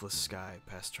breathless sky,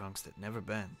 past trunks that never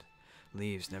bend,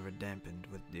 leaves never dampened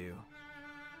with dew.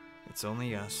 It's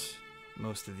only us.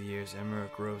 Most of the years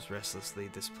Emmerich roves restlessly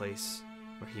this place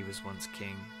where he was once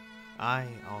king. I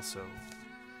also.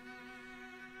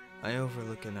 I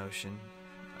overlook an ocean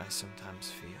I sometimes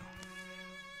feel.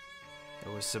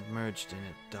 I was submerged in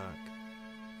it dark,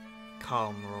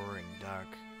 calm roaring dark,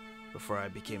 before I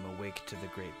became awake to the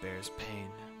great bear's pain,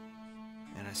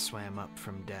 and I swam up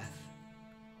from death,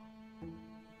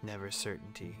 never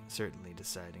certainly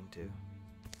deciding to.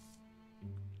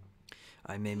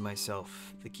 I made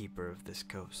myself the keeper of this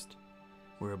coast,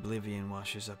 where oblivion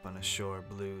washes up on a shore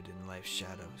blued in life's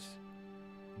shadows.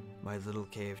 My little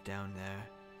cave down there,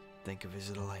 think of as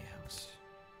a lighthouse.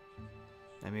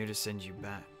 I'm here to send you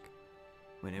back.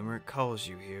 When Emmerich calls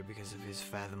you here because of his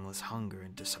fathomless hunger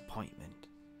and disappointment,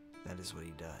 that is what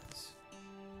he does.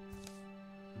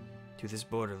 To this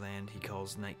borderland he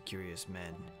calls night-curious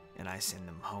men, and I send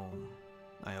them home.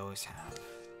 I always have.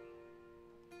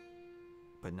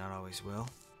 But not always will.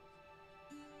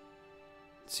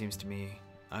 It seems to me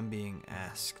I'm being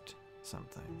asked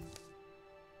something.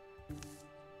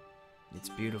 It's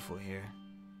beautiful here.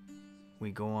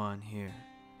 We go on here,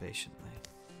 patiently.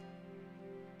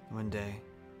 One day,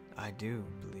 I do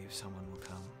believe someone will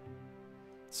come.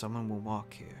 Someone will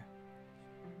walk here.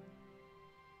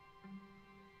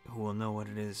 Who will know what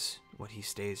it is, what he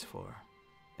stays for.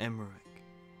 Emmerich.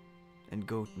 And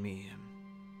go meet him.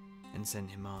 and send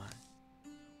him on.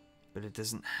 But it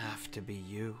doesn't have to be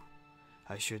you.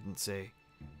 I shouldn't say,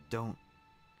 don't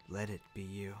let it be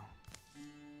you.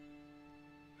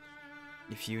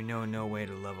 If you know no way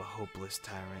to love a hopeless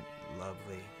tyrant,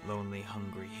 lovely, lonely,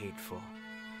 hungry, hateful,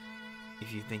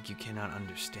 if you think you cannot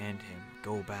understand him,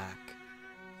 go back.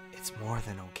 It's more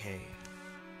than okay.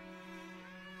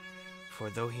 For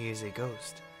though he is a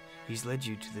ghost, he's led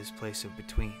you to this place of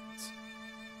betweens.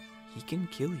 He can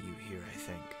kill you here, I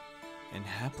think, and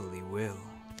happily will.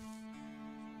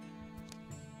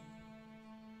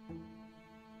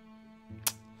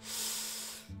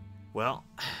 Well,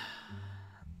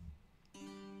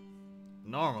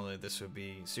 normally this would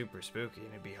be super spooky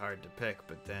and it'd be hard to pick,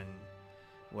 but then,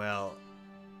 well,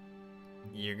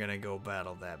 you're gonna go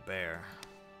battle that bear.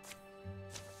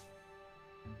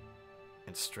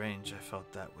 It's strange, I felt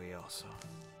that way also.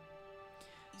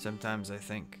 Sometimes I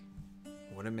think,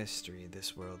 what a mystery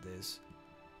this world is.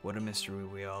 What a mystery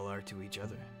we all are to each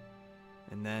other.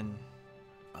 And then,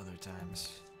 other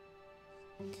times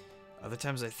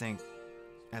I think,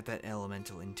 at that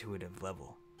elemental intuitive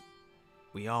level,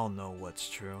 we all know what's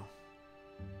true.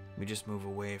 We just move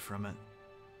away from it,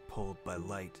 pulled by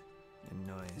light and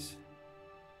noise.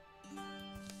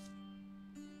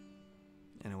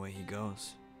 And away he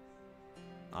goes,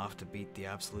 off to beat the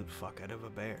absolute fuck out of a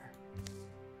bear.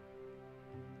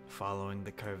 Following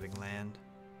the curving land,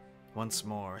 once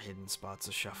more hidden spots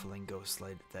a shuffling ghost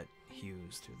light that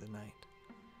hews through the night.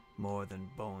 More than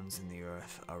bones in the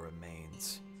earth are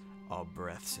remains, all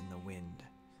breaths in the wind,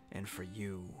 and for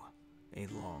you, a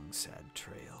long sad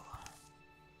trail.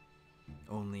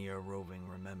 Only a roving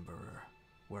rememberer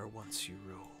where once you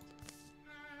ruled.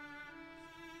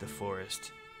 The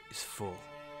forest is full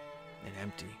and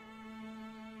empty.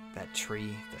 That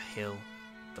tree, the hill,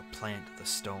 the plant, the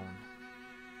stone,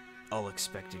 all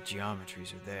expected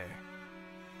geometries are there.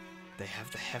 They have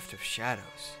the heft of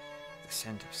shadows, the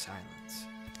scent of silence.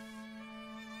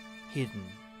 Hidden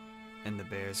in the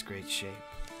bear's great shape.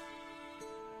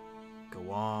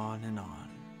 Go on and on,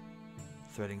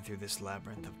 threading through this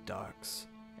labyrinth of darks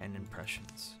and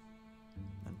impressions,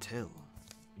 until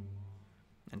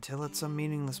at some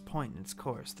meaningless point in its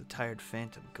course, the tired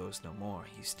phantom goes no more,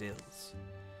 he stills.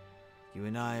 You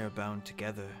and I are bound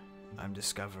together, I'm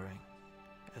discovering,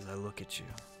 as I look at you.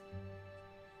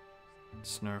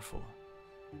 Snurfle,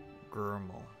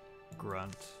 grumble,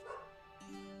 grunt.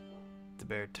 The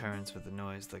bear turns with a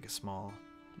noise like a small,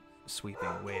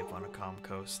 sweeping wave on a calm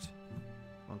coast.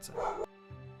 One sec.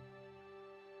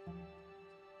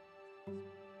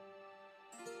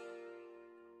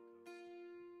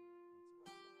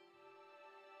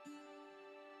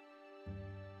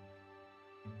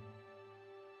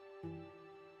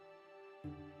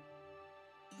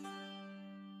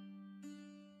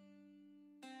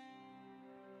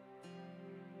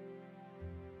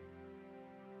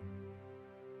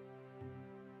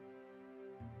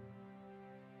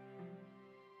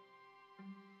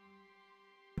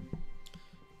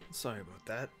 Sorry about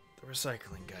that. The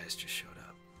recycling guys just showed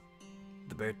up.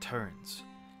 The bear turns,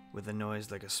 with a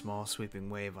noise like a small sweeping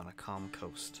wave on a calm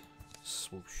coast.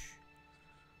 Swoosh.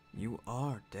 You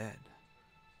are dead,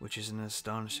 which is an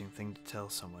astonishing thing to tell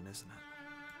someone, isn't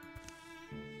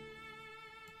it?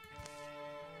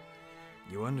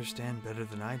 You understand better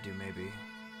than I do, maybe.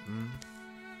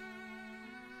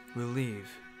 We'll leave.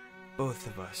 Both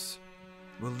of us.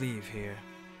 We'll leave here.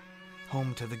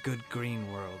 Home to the good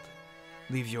green world.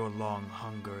 Leave your long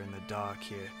hunger in the dark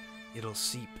here. It'll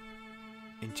seep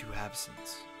into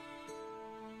absence.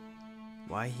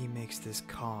 Why he makes this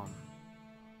calm,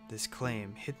 this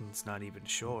claim, Hidden's not even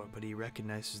sure, but he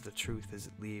recognizes the truth as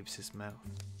it leaves his mouth.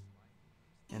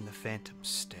 And the phantom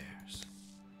stares.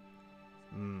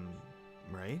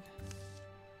 Right?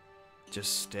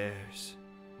 Just stares.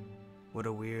 What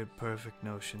a weird, perfect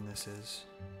notion this is.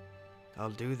 I'll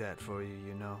do that for you,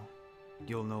 you know.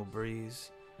 You'll know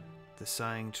breeze, the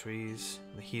sighing trees,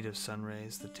 the heat of sun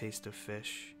rays, the taste of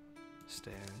fish.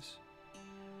 Stares.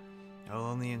 I'll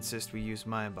only insist we use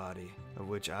my body, of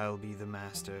which I'll be the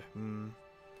master.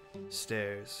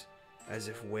 Stares, as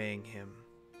if weighing him,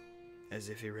 as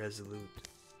if irresolute.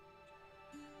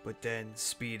 But then,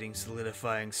 speeding,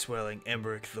 solidifying, swelling,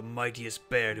 Emmerich, the mightiest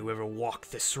bear to ever walk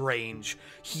this range,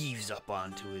 heaves up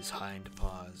onto his hind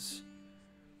paws.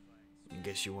 I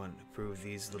guess you want to prove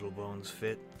these little bones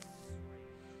fit?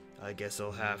 I guess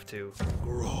I'll have to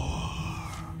roar.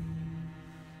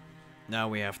 Now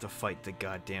we have to fight the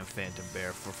goddamn phantom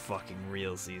bear for fucking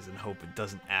realsies and hope it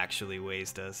doesn't actually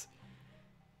waste us.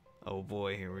 Oh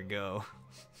boy, here we go.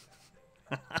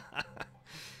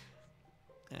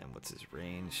 And what's his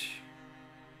range?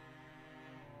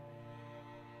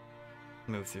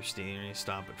 Move through scenery,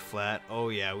 stomp it flat. Oh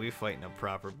yeah, we fighting a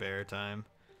proper bear time.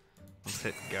 Let's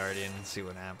hit Guardian and see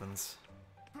what happens.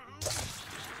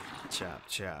 Chop,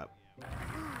 chop.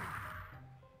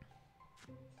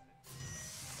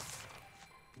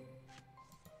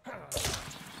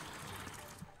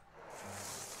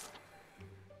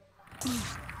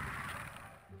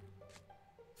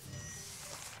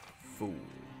 Fool.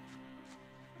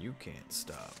 You can't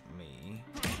stop me.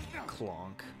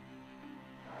 Clonk.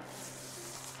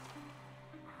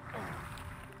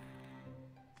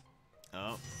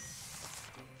 Oh.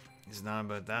 It's not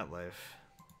about that life.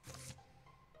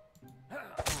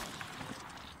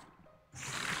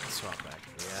 Swap back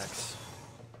to the axe.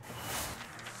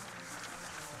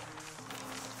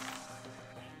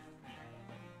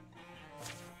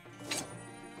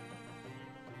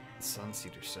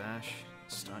 Sunseeker Sash.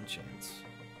 Stun chance.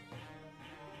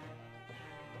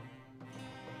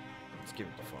 Let's give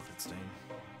it to Falkenstein.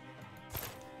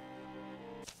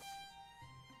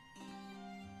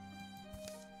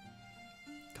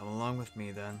 Come along with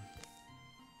me then.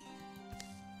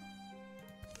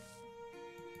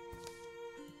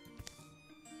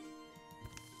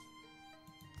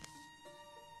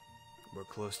 We're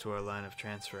close to our line of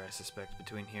transfer, I suspect,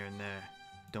 between here and there.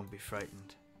 Don't be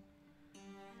frightened.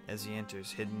 As he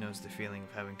enters, Hidden knows the feeling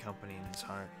of having company in his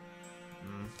heart.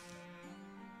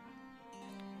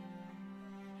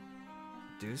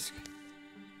 Dusk?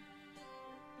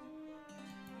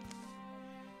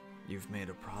 You've made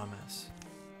a promise.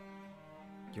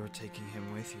 You're taking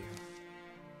him with you.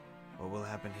 What will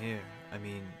happen here? I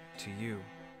mean, to you.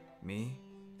 Me?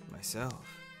 Myself.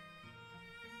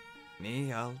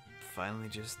 Me? I'll finally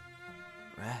just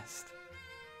rest.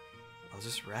 I'll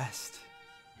just rest.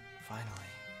 Finally.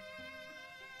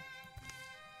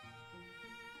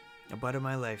 A bite of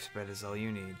my life spread is all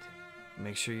you need.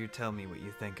 Make sure you tell me what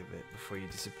you think of it before you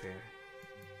disappear.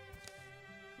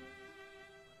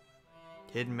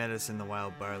 Hidden met us in the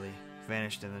wild barley.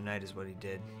 Vanished in the night is what he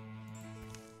did.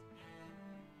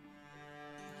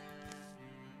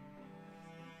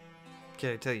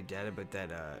 Can I tell you, Dad, about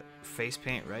that face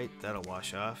paint, right? That'll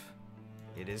wash off.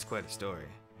 It is quite a story.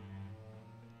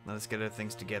 Let us get our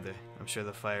things together. I'm sure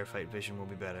the firefight vision will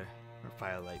be better. Or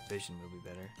firelight vision will be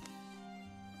better.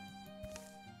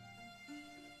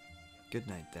 Good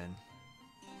night, then.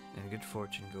 And good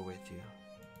fortune go with you.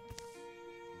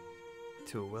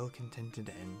 To a well-contented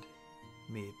end,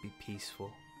 may it be peaceful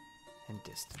and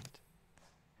distant.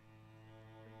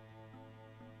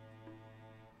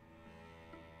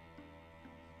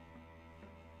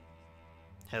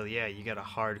 Hell yeah, you got a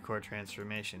hardcore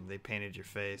transformation. They painted your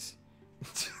face.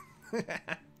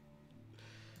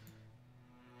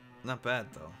 Not bad,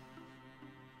 though.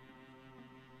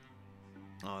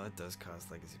 Oh, that does cost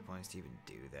legacy points to even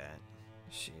do that.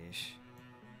 Sheesh.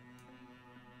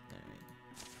 Alright.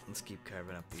 Let's keep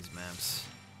carving up these maps.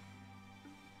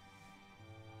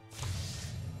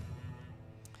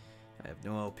 I have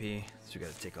no LP, so we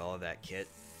gotta take all of that kit.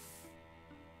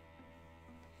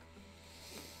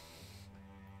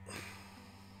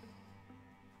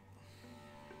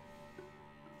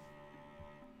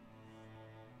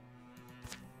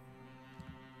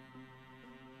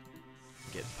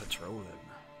 Get patrolling.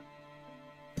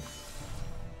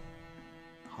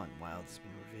 Hunt Wild has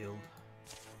been revealed.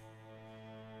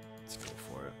 Let's go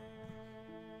for it.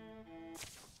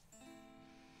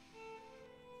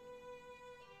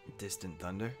 Distant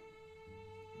Thunder?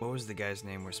 What was the guy's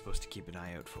name we're supposed to keep an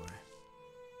eye out for?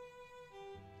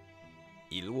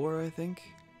 Ilwar, I think?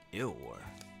 Ilwar.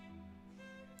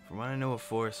 From what I know of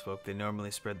forest folk, they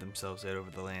normally spread themselves out over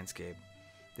the landscape.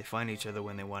 They find each other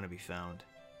when they want to be found.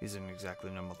 These aren't exactly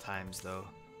normal times, though.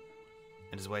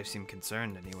 And his wife seemed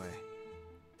concerned, anyway.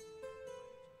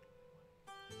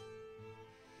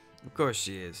 Of course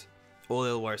she is. Old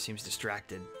Ilwar seems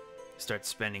distracted. Starts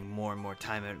spending more and more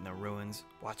time out in the ruins,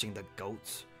 watching the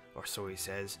goats, or so he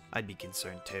says. I'd be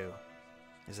concerned too.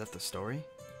 Is that the story?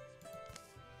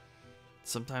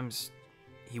 Sometimes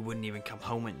he wouldn't even come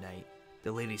home at night.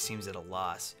 The lady seems at a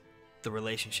loss. The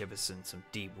relationship is in some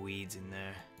deep weeds in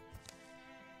there.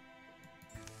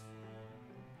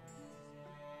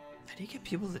 How do you get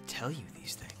people to tell you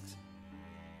these things?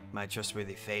 My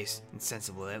trustworthy face and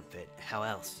sensible outfit, how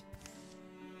else?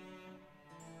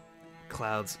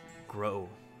 Clouds grow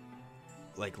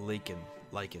like lichen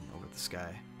over the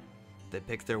sky. They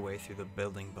pick their way through the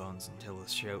building bones until a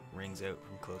shout rings out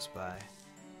from close by.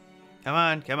 Come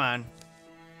on, come on.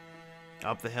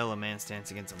 Up the hill, a man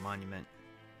stands against a monument.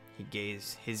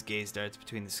 His gaze darts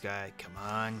between the sky, come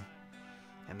on,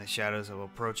 and the shadows of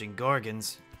approaching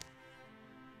gorgons.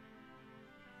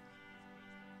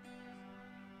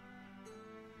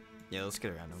 Yeah, let's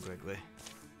get around him quickly.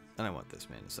 I don't want this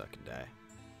man to suck and die.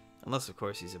 Unless, of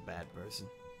course, he's a bad person.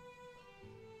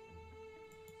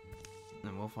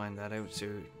 And we'll find that out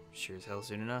soon, sure as hell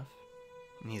soon enough.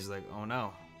 And he's like, oh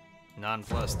no,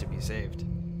 non-plus to be saved.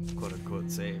 Quote unquote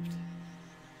saved.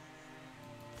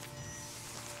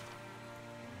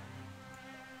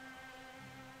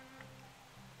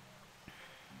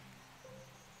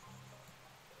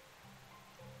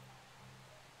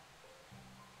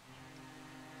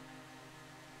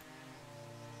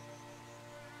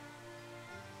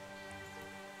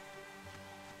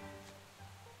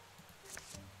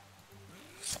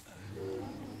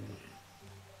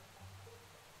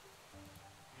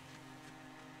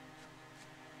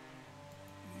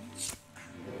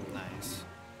 Nice.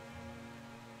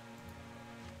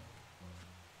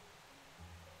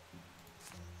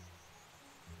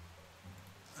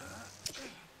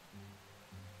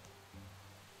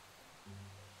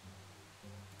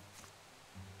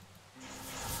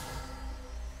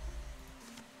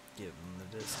 Give him the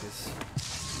discus.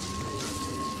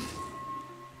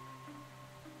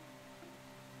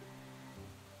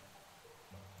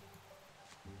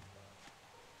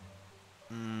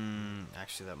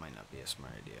 Actually, that might not be a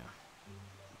smart idea.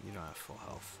 You don't have full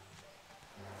health.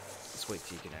 Let's wait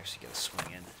till you can actually get a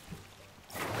swing in.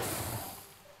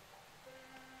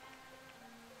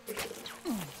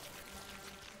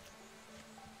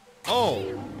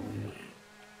 Oh!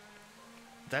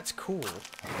 That's cool.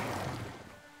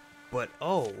 But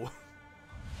oh!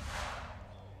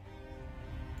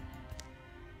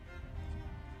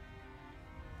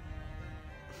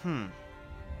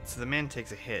 So the man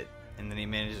takes a hit, and then he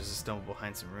manages to stumble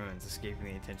behind some ruins, escaping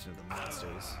the attention of the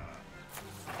monsters.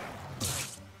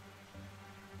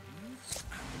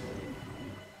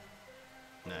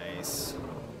 Nice.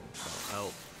 That'll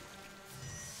help.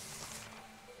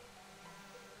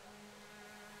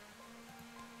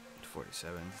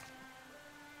 $47.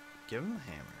 Give him the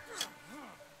hammer.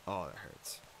 Oh, that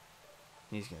hurts.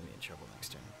 He's gonna be in trouble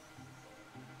next turn.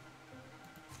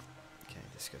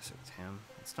 Can't discuss it with him.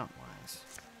 It's not wise.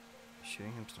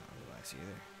 Shooting him's not really wise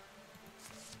either.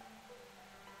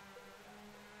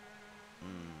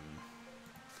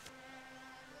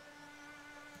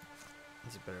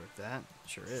 Is it better with that?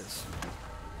 Sure is.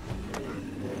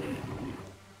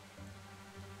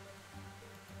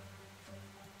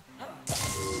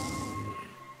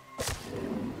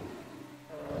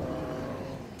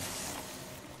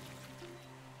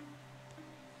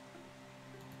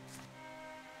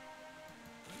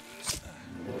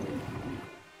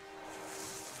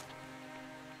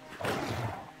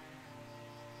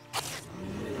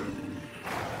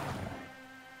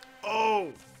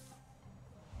 Oh!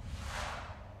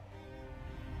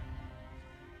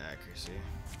 Accuracy.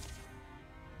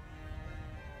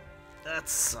 That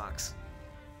sucks.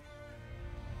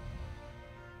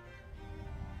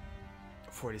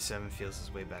 47 feels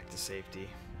his way back to safety,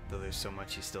 though there's so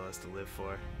much he still has to live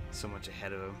for, so much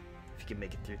ahead of him. If he can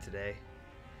make it through today.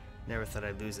 Never thought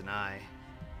I'd lose an eye,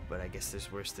 but I guess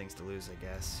there's worse things to lose, I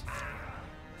guess.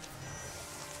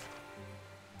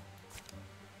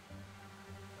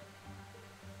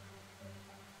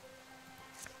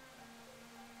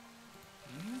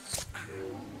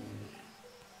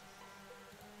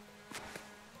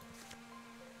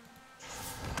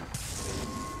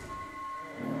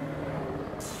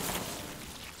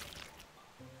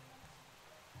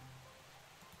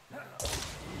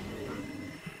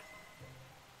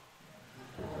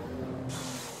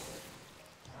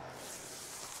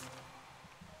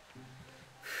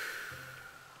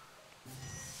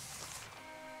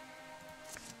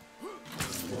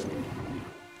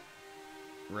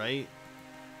 Right?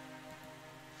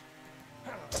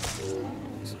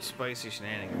 Some spicy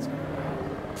shenanigans.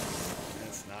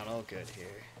 That's not all good here.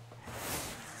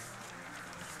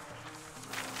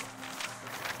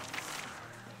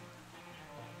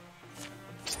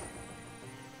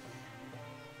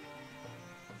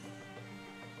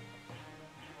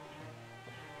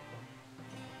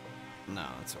 No,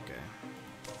 it's okay.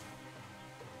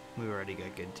 We already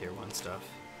got good tier 1 stuff.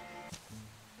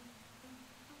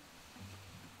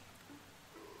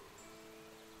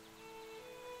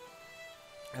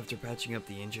 After patching up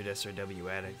the injured SRW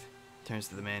addict, turns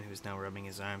to the man who is now rubbing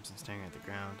his arms and staring at the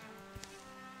ground.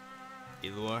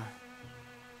 Elor,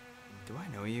 do I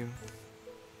know you?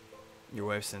 Your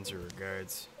wife sends her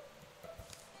regards.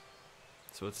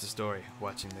 So what's the story?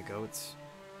 Watching the goats?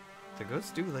 The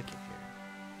goats do like it here.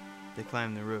 They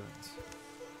climb the ruins.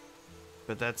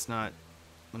 But that's not...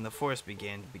 When the forest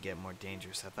began to get more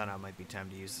dangerous, I thought it might be time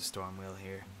to use the storm wheel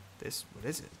here. This, what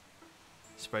is it?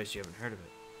 Surprised you haven't heard of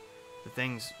it. The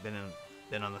thing's been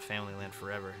been on the family land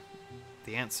forever.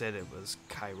 The aunt said it was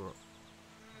Kyorim?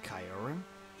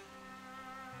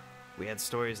 We had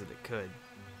stories that it could.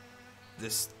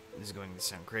 This is going to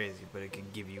sound crazy, but it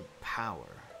could give you power.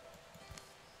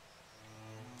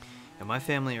 And my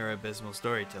family are abysmal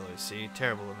storytellers, see?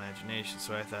 Terrible imagination,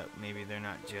 so I thought maybe they're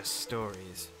not just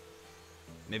stories.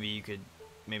 Maybe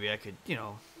I could, you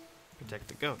know, protect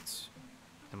the goats.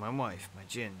 And my wife, my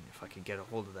Jinn, if I could get a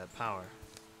hold of that power.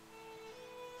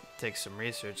 It takes some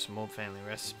research, some old family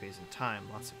recipes, and time,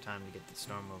 lots of time to get the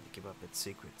Stormwell to give up its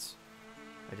secrets.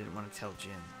 I didn't want to tell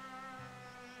Jinn.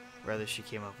 Rather, she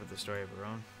came up with a story of her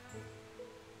own.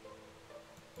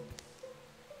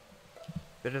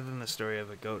 Better than the story of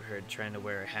a goat herd trying to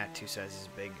wear a hat 2 sizes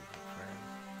big for him.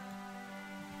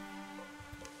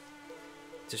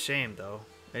 It's a shame, though.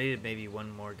 I needed maybe one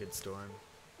more good storm.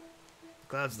 The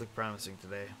clouds look promising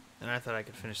today, and I thought I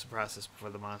could finish the process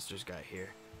before the monsters got here.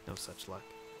 No such luck.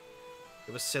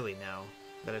 It was silly now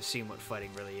that I've seen what fighting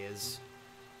really is.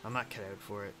 I'm not cut out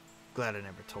for it. Glad I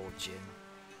never told Jinn.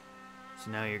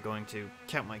 So now you're going to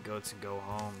count my goats and go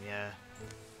home, yeah.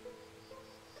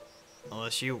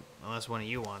 Unless one of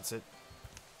you wants it.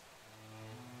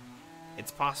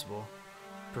 It's possible.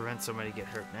 Prevent somebody get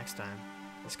hurt next time.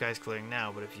 The sky's clearing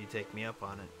now, but if you take me up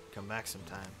on it, come back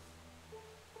sometime.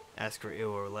 Ask for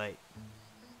ill or light.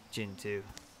 Jinn too.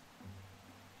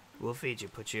 We'll feed you,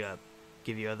 put you up,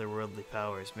 give you otherworldly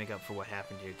powers, make up for what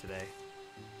happened here today.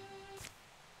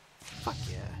 Fuck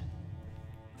yeah.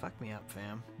 Fuck me up,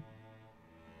 fam.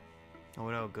 Oh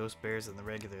no, ghost bears in the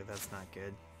regular, that's not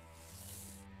good.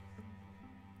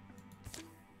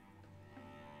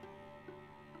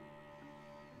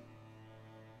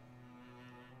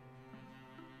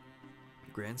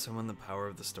 Grant someone the power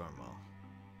of the Stormwell.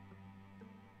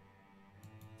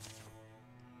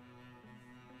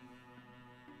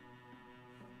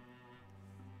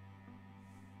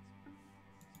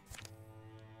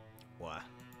 What?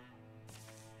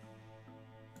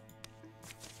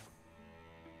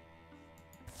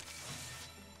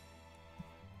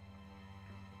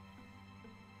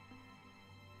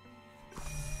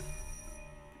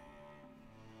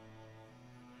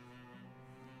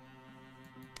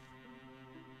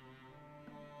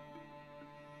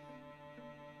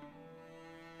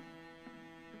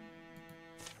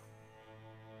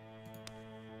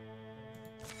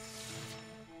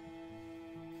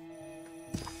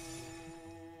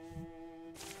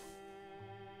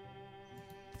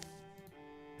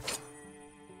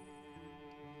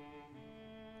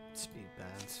 Speed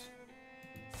bands.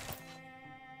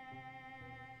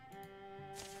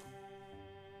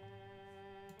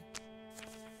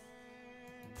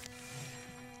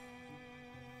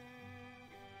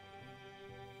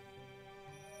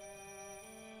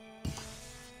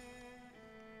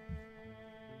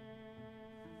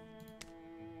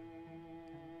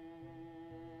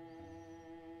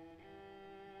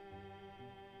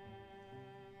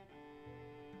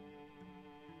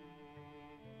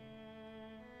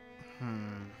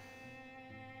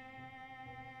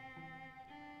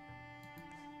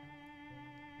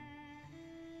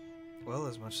 Well,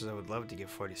 as much as I would love to give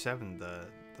 47 the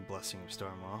blessing of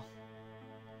Stormwell,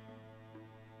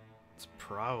 it's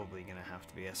probably gonna have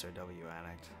to be SRW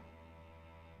Addict.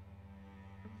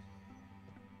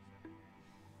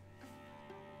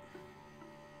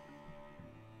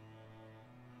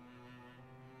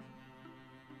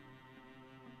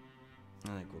 I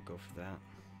think we'll go for that.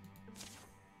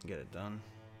 Get it done.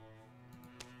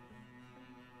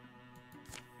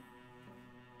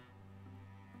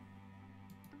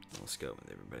 Let's go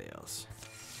with everybody else.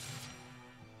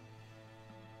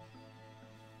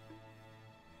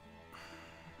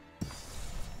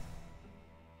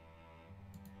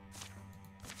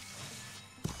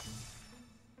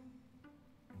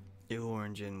 Ill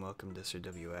Origin welcomed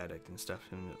SRW Addict and stuffed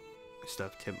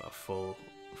him full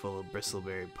of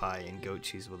bristleberry pie and goat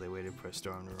cheese while they waited for a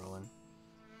storm to roll in.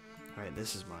 Alright,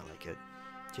 this is more like it.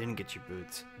 Jinn, get your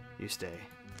boots. You stay.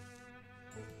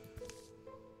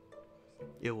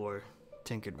 Ilwar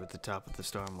tinkered with the top of the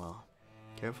Stormwell.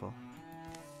 Careful.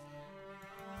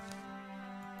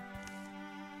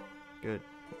 Good.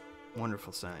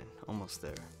 Wonderful sign. Almost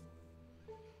there.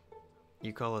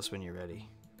 You call us when you're ready.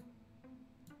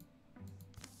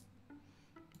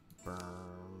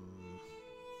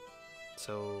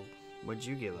 So, what'd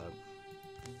you give up?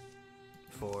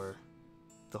 For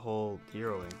the whole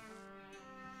heroing?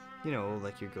 You know,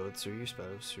 like your goats or your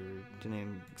spouse, or to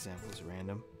name examples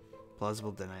random.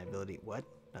 Plausible deniability. What?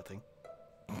 Nothing.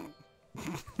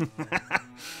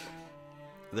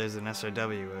 There's an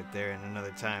SRW out there in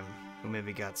another time who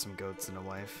maybe got some goats and a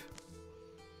wife.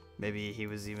 Maybe he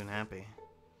was even happy.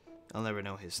 I'll never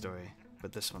know his story,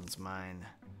 but this one's mine.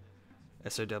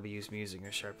 SOW's musing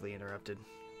are sharply interrupted.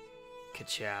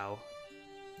 Ka-chow.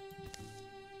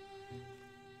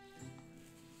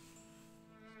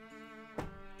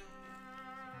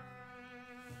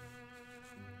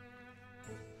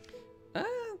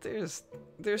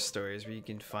 There's stories where you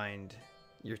can find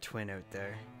your twin out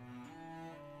there.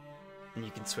 And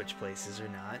you can switch places or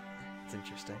not. It's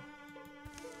interesting.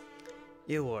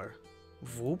 Eeyore.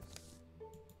 Whoop.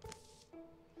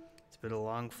 It's been a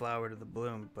long flower to the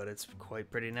bloom, but it's quite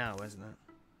pretty now, isn't it?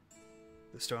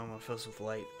 The storm will fill us with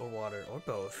light or water or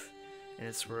both, and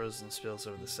it swirls and spills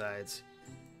over the sides.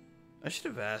 I should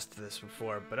have asked this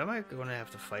before, but am I going to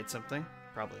have to fight something?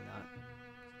 Probably not.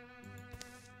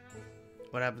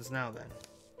 What happens now then?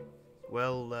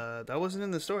 Well, that wasn't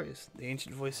in the stories. The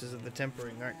ancient voices of the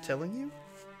tempering aren't telling you?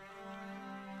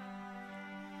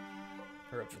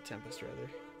 Or of the tempest, rather.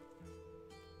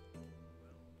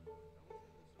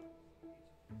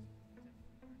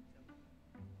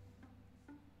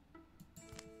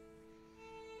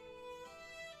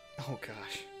 Oh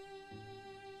gosh.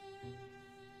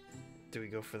 Do we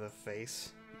go for the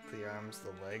face? The arms,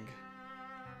 the leg?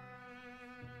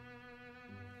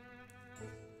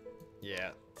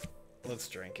 Yeah. Let's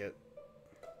drink it.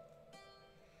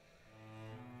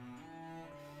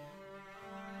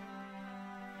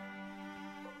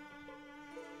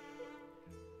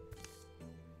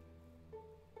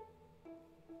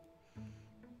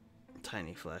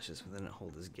 Tiny flashes within it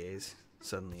hold his gaze.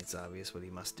 Suddenly it's obvious what he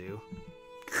must do.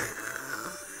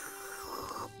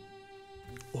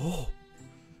 Oh!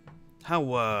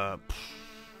 How'd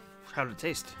it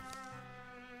taste?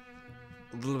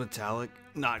 A little metallic.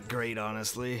 Not great,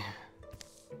 honestly.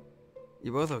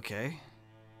 You both okay?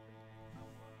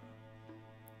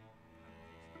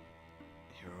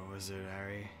 You're a wizard,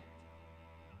 Harry.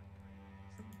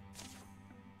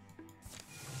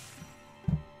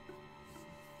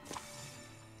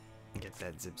 Get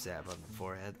that zip-zap on the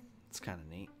forehead. It's kind of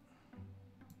neat.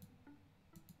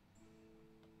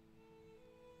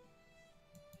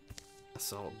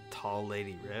 Assault Tall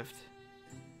Lady Rift?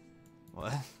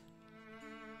 What?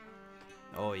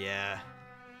 Oh, yeah.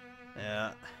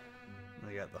 Yeah.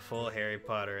 We got the full Harry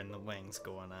Potter and the wings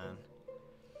going on.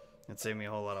 It'd save me a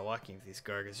whole lot of walking if these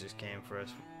Gargas just came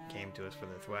to us for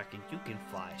their thwacking. You can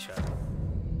fly, shut up.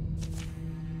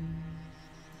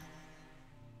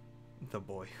 The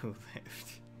boy who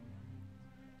lived.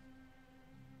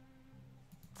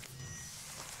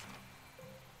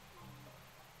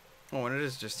 Oh, and it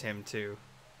is just him too.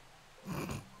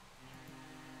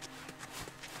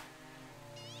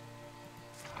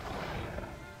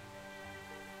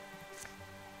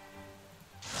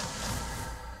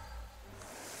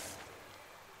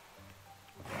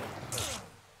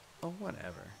 Oh,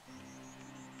 whatever.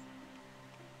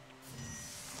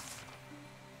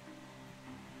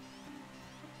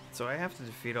 So I have to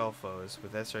defeat all foes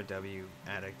with SRW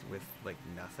addict with, like,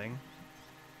 nothing?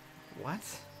 What?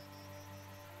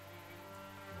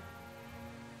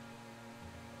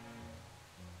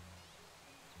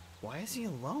 Why is he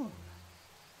alone?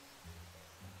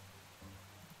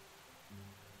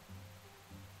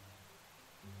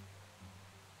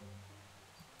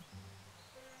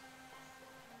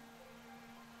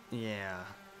 Yeah.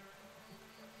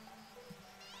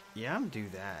 Yeah, I'm do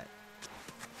that.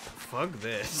 Fuck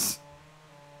this.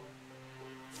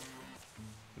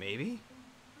 Maybe?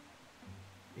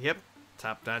 Yep.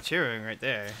 Top-notch heroing right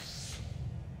there.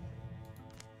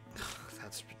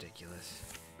 That's ridiculous.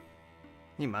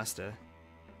 He musta.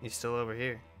 He's still over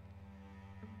here.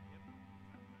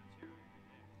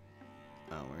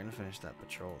 Oh, we're gonna finish that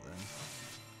patrol then.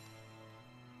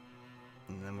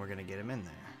 And then we're gonna get him in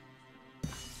there.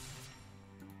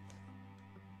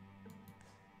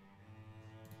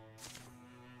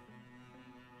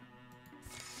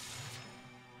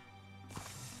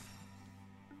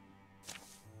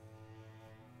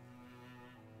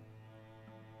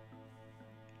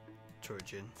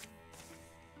 Trojan.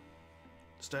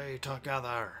 Stay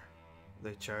together.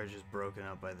 The charge is broken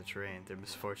up by the terrain. Their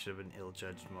misfortune of an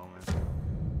ill-judged moment.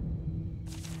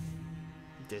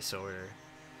 Disorder.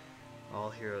 All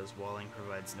heroes. Walling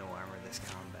provides no armor this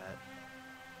combat.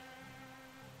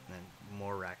 And then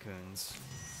more raccoons.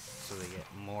 So they get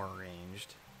more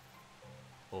ranged.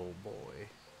 Oh boy.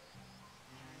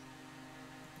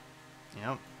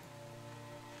 Yep.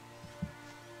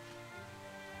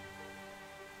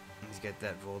 He's got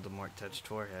that Voldemort touched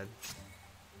forehead.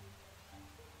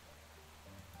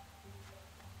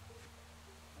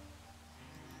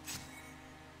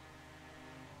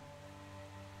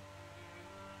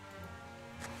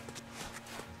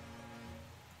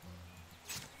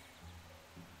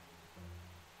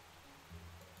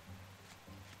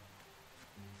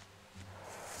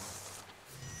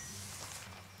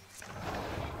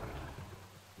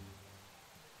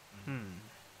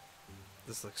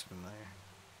 This looks familiar.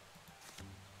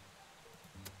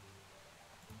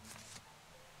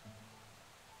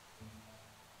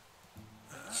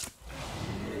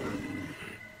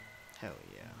 Hell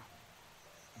yeah.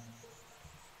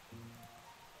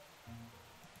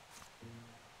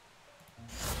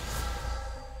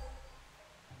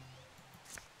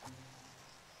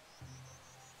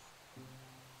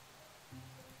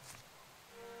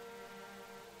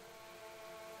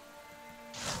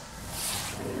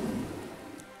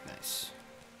 Nice.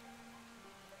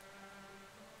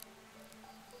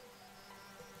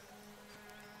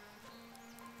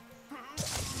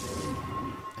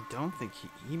 I don't think he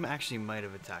actually might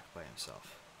have attacked by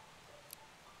himself.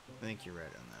 I think you're right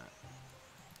on that.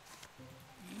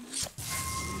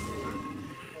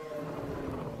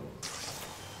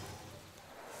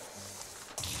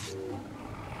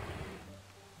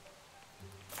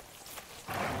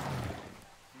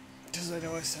 Because I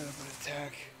know I set up an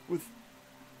attack with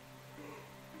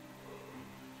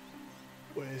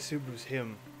what I assumed was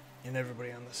him and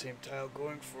everybody on the same tile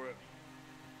going for it.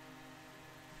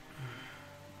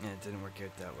 Yeah, it didn't work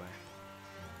out that way.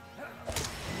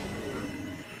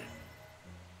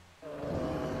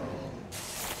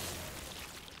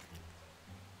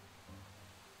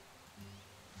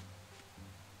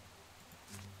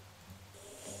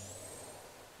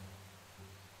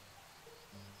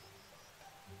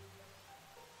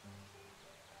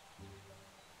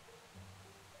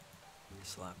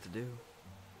 This'll have to do.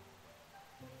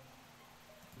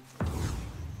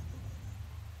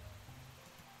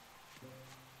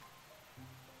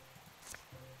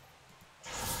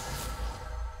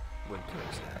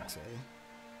 Winter's axe, eh?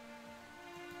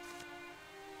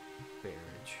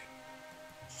 Barrage.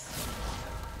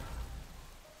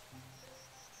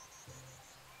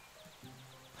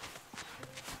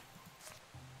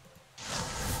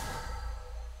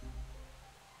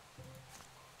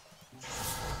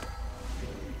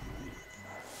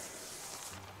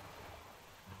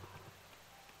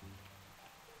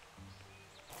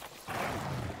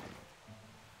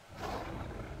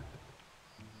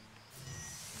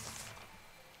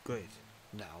 Good.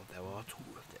 Now there are two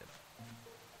of them.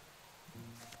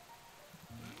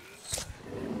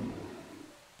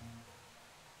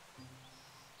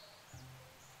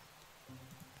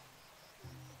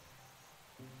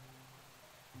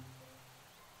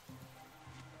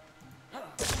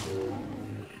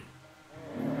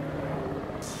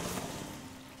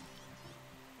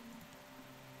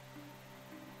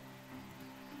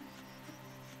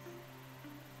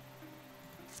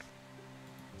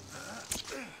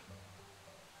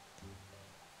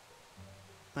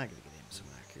 I gotta get him some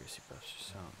accuracy buffs or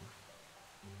something.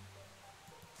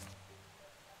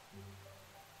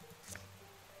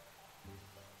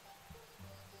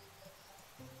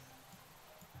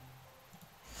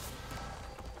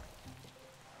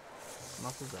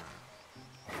 Muffle down.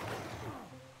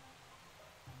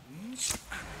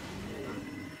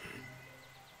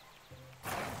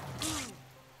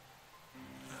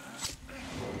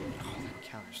 Oh, that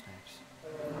counter snipes.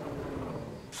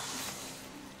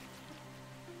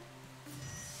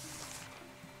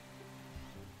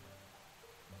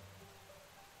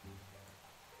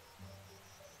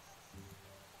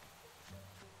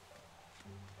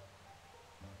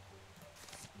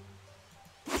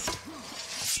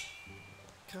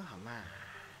 Come on.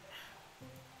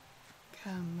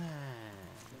 Come on.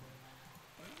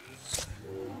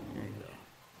 There you go.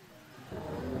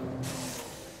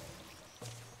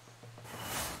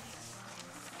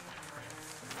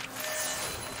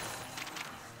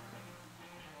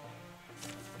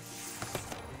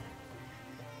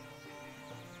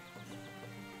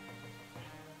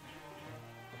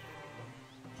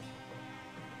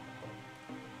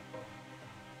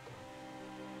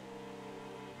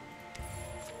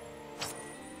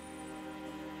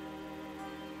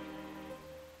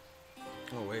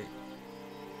 Oh, wait.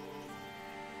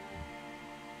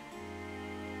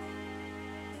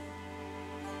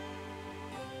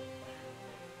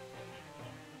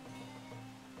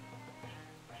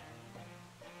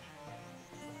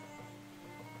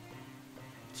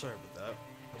 Sorry about that.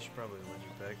 I should probably let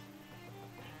you back.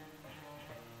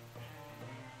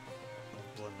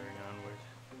 Blundering onward.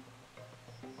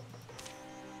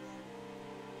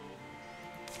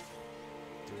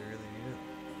 Do we really need it?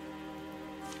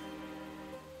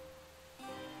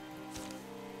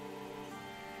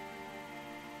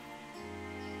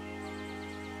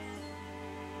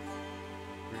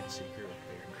 Weird secret of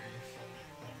Bear Grave.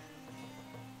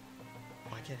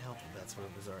 I can't help it, that's what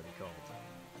it was already called.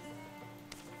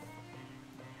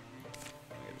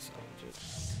 I gotta salvage it.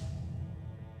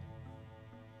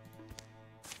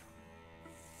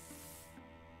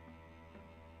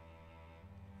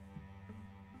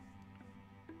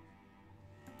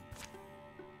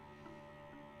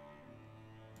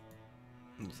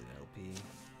 Use an LP.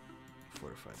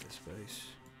 Fortify the space.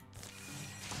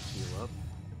 Heal up.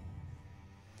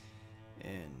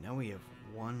 And now we have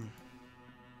one.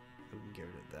 We can get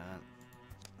rid of that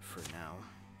for now.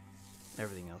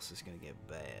 Everything else is gonna get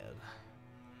bad.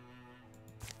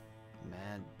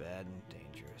 Mad, bad, and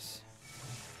dangerous.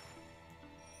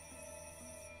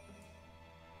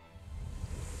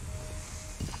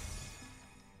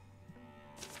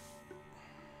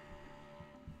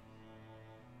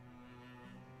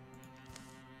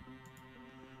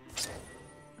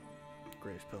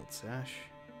 Grave Pelt Sash.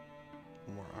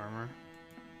 More armor.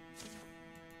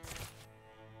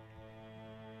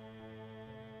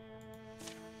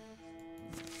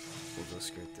 We'll just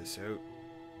skirt this out.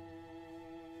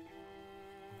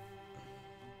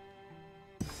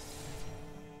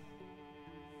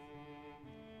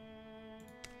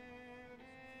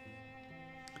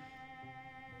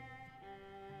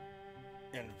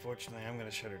 And unfortunately, I'm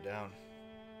gonna shut her down.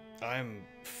 I'm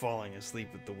falling asleep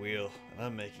at the wheel, and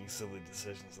I'm making silly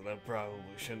decisions that I probably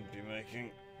shouldn't be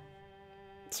making.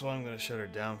 So I'm gonna shut her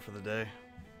down for the day.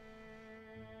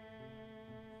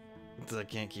 Because I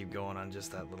can't keep going on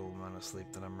just that little amount of sleep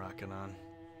that I'm rocking on.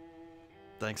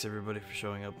 Thanks everybody for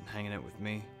showing up and hanging out with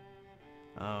me.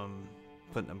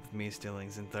 Putting up with me stealing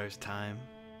Xinthar's time.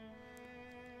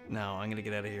 Now, I'm gonna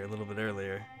get out of here a little bit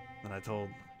earlier than I told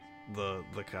the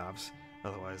cops.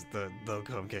 Otherwise, they'll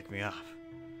come kick me off.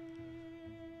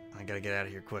 I gotta get out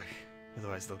of here quick,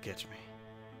 otherwise they'll catch me.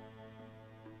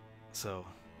 So,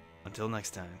 until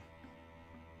next time,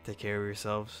 take care of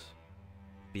yourselves,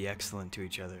 be excellent to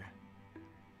each other.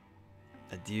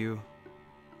 Adieu,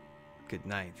 good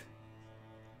night,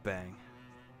 bang.